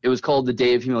called. It was called the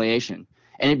Day of Humiliation.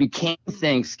 And it became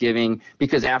Thanksgiving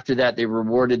because after that they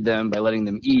rewarded them by letting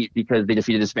them eat because they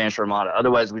defeated the Spanish Armada.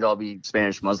 Otherwise, we'd all be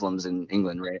Spanish Muslims in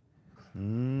England, right?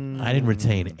 I didn't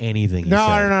retain anything. No.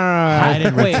 I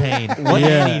didn't retain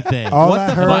anything. What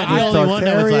the fuck? I'm the only one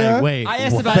that was like, wait. I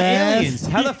asked about aliens.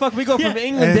 How the fuck we go from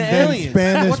England to aliens?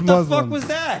 Spanish What the fuck was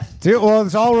that? Dude, well,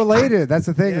 it's all related. That's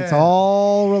the thing. It's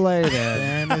all related.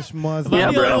 Spanish Muslim. Am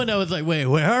I the only one that was like, wait,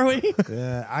 where are we?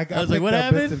 Yeah, I was like, what bits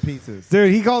happened? and pieces.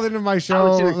 Dude, he called into my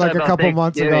show too like excited a about couple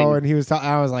months ago, Thanksgiving. and he was talking.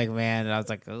 I was like, man, and I was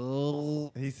like,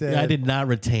 oh. He said I did not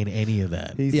retain any of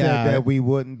that. He Yeah. said that we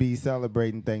wouldn't be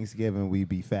celebrating Thanksgiving, we'd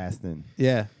be fasting.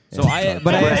 Yeah. So I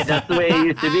Right, that's the way it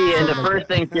used to be. And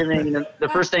the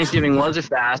first Thanksgiving was a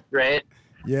fast, right?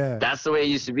 Yeah. That's the way it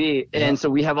used to be. And so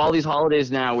we have all these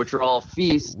holidays now, which are all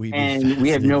feasts, We be and we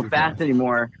have no fasting. fast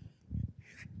anymore.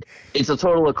 It's a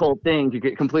total occult thing to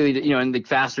get completely, and the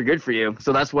fasts are good for you.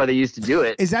 So that's why they used to do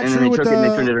it. Is that and true then they with took it and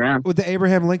they turned it around. the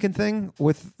Abraham Lincoln thing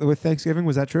with Thanksgiving?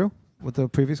 Was that true with the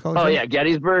previous caller? Oh yeah,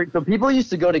 Gettysburg. So people used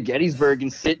to go to Gettysburg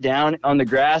and sit down on the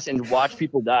grass and watch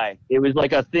people die. It was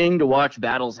like a thing to watch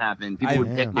battles happen. People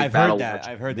would picnic I've battle heard that. watch.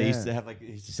 I've heard they used to have they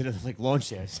used to sit in like lawn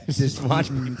chairs, just watch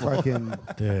people. Fucking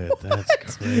Dude,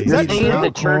 that's crazy. The thing is,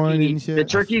 popcorn and shit. the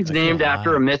turkey's named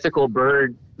after a mythical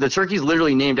bird. The turkey's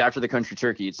literally named after the country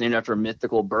turkey. It's named after a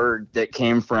mythical bird that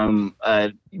came from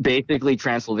basically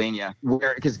Transylvania,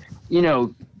 because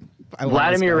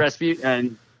Vladimir Rasputin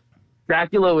and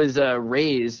Dracula was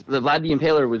raised. Vlad the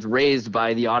Impaler was raised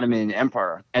by the Ottoman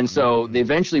Empire, and so they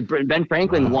eventually Ben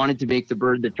Franklin wanted to make the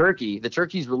bird the turkey. The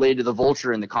turkey's related to the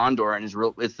vulture and the condor, and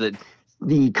it's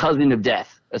the cousin of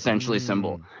death, essentially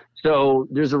symbol. So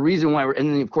there's a reason why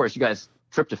and then of course you guys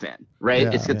tryptophan, right?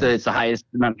 Yeah, It's the highest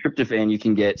amount of tryptophan you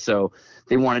can get. So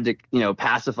they wanted to,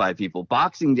 pacify people.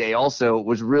 Boxing Day also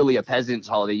was really a peasant's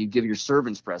holiday. You give your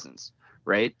servants presents,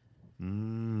 right?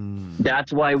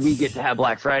 That's why we get to have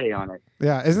Black Friday on it.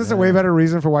 Yeah, isn't this a way better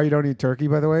reason for why you don't eat turkey?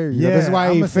 By the way, this is why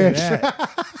I eat fish.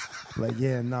 Like,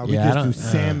 we just do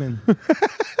salmon.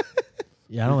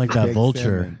 Yeah, I don't like that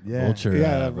vulture. Salmon.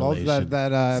 Yeah. Vulture.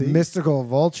 That mystical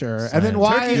vulture. And then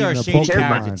why? Turkeys are a shady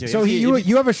character too. So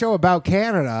you have a show about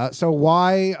Canada. So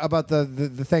why about the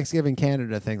Thanksgiving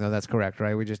Canada thing though? That's correct,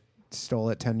 right? We just stole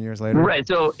it 10 years later. Right.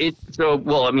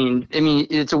 Well, I mean,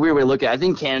 it's a weird way to look at it. I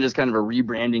think Canada's kind of a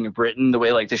rebranding of Britain, the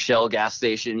way like the Shell gas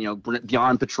station,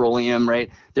 Beyond Petroleum, right?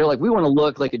 They're like, we want to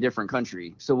look like a different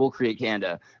country, so we'll create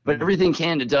Canada. But everything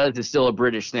Canada does is still a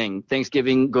British thing.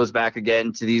 Thanksgiving goes back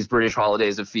again to these British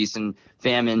holidays of feast and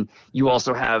famine. You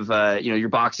also have, your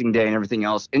Boxing Day and everything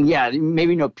else. And yeah,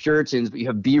 maybe no Puritans, but you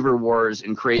have beaver wars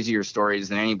and crazier stories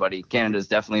than anybody. Canada is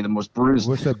definitely the most bruised.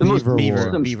 What's a the most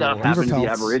beaver gruesome war? stuff Beaver happens to the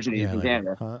pelts. Aborigines in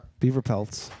Canada. Beaver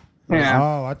pelts. Yeah.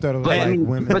 Oh, I thought it was like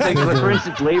women. But for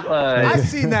instance, I've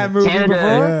seen that movie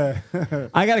Canada, before.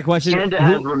 I got a question. Canada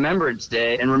has Remembrance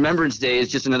Day, and Remembrance Day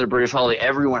is just another British holiday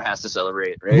everyone has to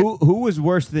celebrate, right? Who was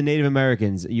worse than Native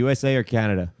Americans, USA or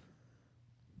Canada?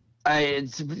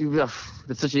 It's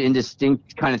such an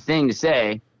indistinct kind of thing to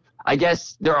say. I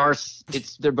guess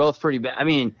they're both pretty bad. I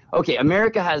mean, okay,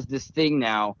 America has this thing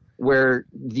now where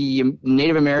the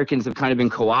Native Americans have kind of been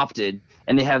co-opted,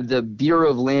 and they have the Bureau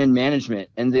of Land Management,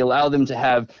 and they allow them to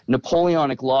have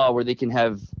Napoleonic law where they can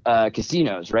have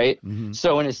casinos, right? Mm-hmm.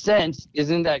 So in a sense,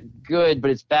 isn't that good? But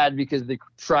it's bad because the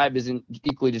tribe isn't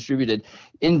equally distributed.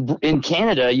 In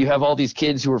Canada, you have all these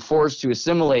kids who are forced to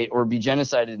assimilate or be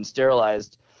genocided and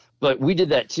sterilized. But we did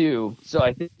that too, so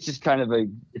I think it's just kind of we're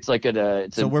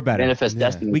better. manifest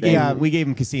destiny. We gave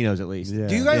them casinos at least. Yeah.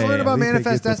 Do you guys learn about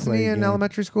manifest destiny in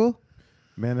elementary school?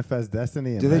 Manifest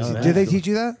destiny. Do they teach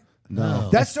you that? No.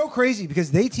 That's so crazy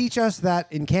because they teach us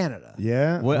that in Canada.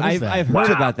 Yeah. Well, I've heard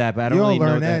about that, but I don't really know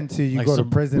learn that until you go to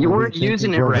prison. You weren't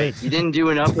using it right. You didn't do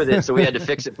enough with it, so we had to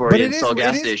fix it for But you.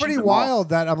 it is pretty and wild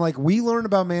that I'm like, we learn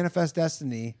about manifest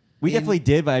destiny. We definitely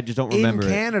did, but I just don't remember in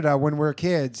it. Canada when we're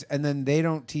kids, and then they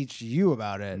don't teach you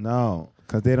about it. No,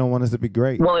 because they don't want us to be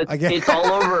great. Well, it's all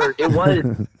over. It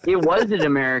was in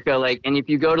America. And if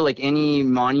you go to any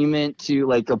monument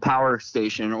to a power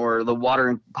station or the water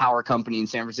and power company in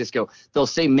San Francisco, they'll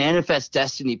say manifest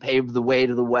destiny paved the way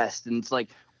to the West, and it's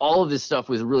all of this stuff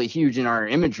was really huge in our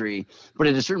imagery. But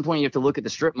at a certain point, you have to look at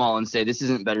the strip mall and say this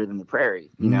isn't better than the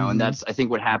prairie, and that's I think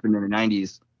what happened in the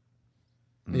 '90s.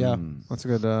 Yeah, that's a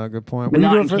good point. But What are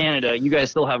not you in doing for Canada. You guys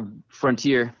still have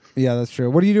Frontier. Yeah, that's true.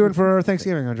 What are you doing for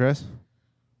Thanksgiving, Andres?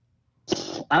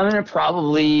 I'm gonna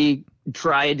probably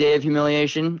try a day of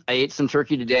humiliation. I ate some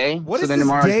turkey today. What so is then this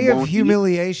tomorrow I day of won't eat.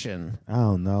 humiliation? I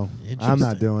don't know. I'm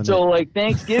not doing So it.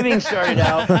 Thanksgiving started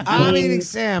out. I'm being eating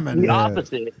salmon. The Yeah.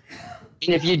 opposite.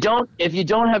 And if you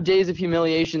don't have days of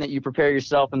humiliation that you prepare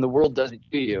yourself, and the world does it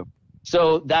to you.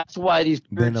 So that's why these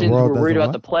Then the Christians world were worried doesn't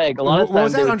about the plague. A lot of What was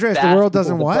times that, they would Andreas? The fast world before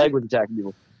doesn't the what? plague was attacking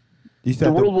people. You said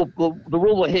The world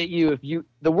will hit you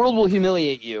the world will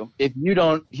humiliate you if you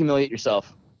don't humiliate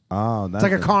yourself. Oh, It's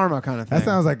like a karma kind of thing. That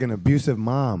sounds like an abusive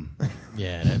mom.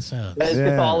 Yeah, that sounds. That is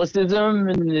Catholicism,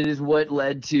 and it is what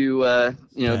led to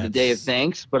the Day of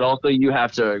Thanks. But also, you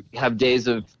have to have days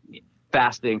of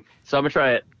fasting. So I'm gonna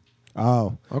try it.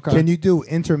 Oh, okay. Can you do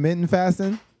intermittent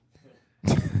fasting?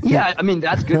 Yeah, I mean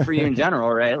that's good for you in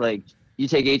general, right? You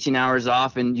take 18 hours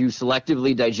off and you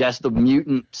selectively digest the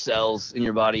mutant cells in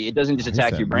your body. It doesn't just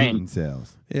attack your brain. Mutant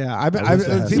cells. Yeah,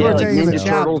 people are saying in the Ninja chat.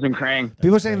 Turtles and Krang.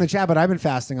 People are saying in the chat, but I've been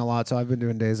fasting a lot, so I've been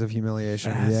doing days of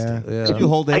humiliation. Yeah. You do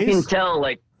whole I days? can tell,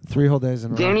 3 whole days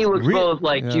in a row. Danny looks both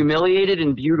Yeah. humiliated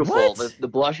and beautiful. What? The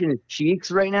blush in his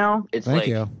cheeks right now. It's Thank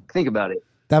you. think about it.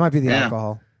 That might be the Yeah.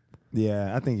 alcohol.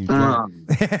 Yeah, I think you drunk.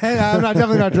 I'm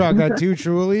definitely not drunk. I got 2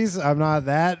 Trulies. I'm not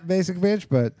that basic bitch,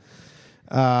 but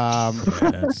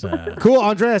cool.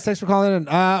 Andreas, thanks for calling in. Do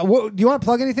you want to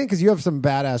plug anything? Because you have some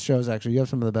badass shows. Actually, you have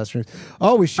some of the best streams.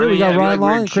 Oh, we should. We got Ryan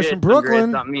Long and Chris from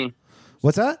Brooklyn. Me.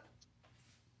 What's that?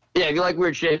 Yeah, if you like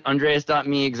weird shit,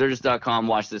 Andreas.me, Exertus.com,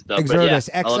 watch this stuff. Exertus,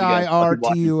 But yeah, I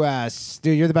love you guys. Xirtus.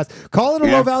 Dude, you're the best. Call in a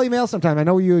Low Valley Mail sometime. I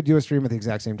know you do a stream at the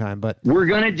exact same time, but We're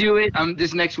gonna do it.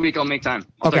 This next week. I'll make time.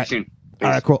 I'll talk soon. All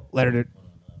right, cool. Later, dude.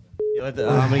 I'm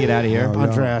gonna get out of here.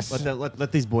 Andreas.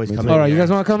 Let these boys come in. All right, you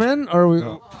guys want to come in, or we?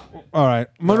 All right,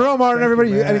 Monroe, Martin,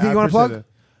 everybody. Anything you want to plug?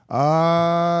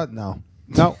 No.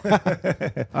 No.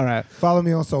 All right. Follow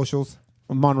me on socials.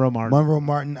 Monroe Martin. Monroe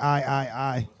Martin.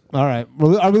 I. All right.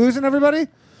 Are we losing everybody?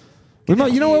 You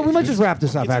know what? We might just wrap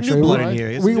this up. Get some Actually, new blood in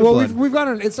here. Get some new blood. We've got.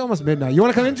 It's almost midnight. You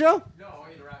want to come in, Joe?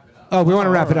 Oh, we want to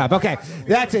wrap it up. Okay,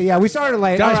 that's it. Yeah, we started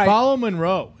late. Guys, All right. follow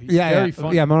Monroe. He's very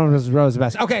funny. Yeah, Monroe is the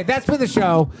best. Okay, that's been the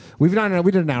show. We did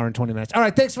an hour and 20 minutes. All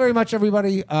right, thanks very much,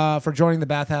 everybody, for joining the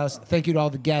Bathhouse. Thank you to all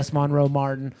the guests: Monroe,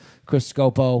 Martin, Chris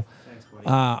Scopo,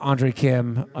 Andre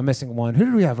Kim. I'm missing one. Who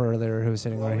did we have earlier who was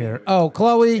sitting right here? Oh,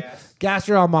 Chloe,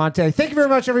 Gastor, Almonte. Thank you very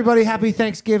much, everybody. Happy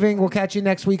Thanksgiving. We'll catch you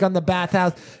next week on the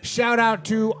Bathhouse. Shout out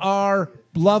to our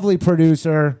lovely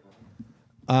producer,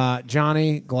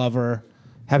 Johnny Glover.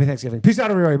 Happy Thanksgiving. Peace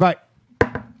out, everybody. Bye.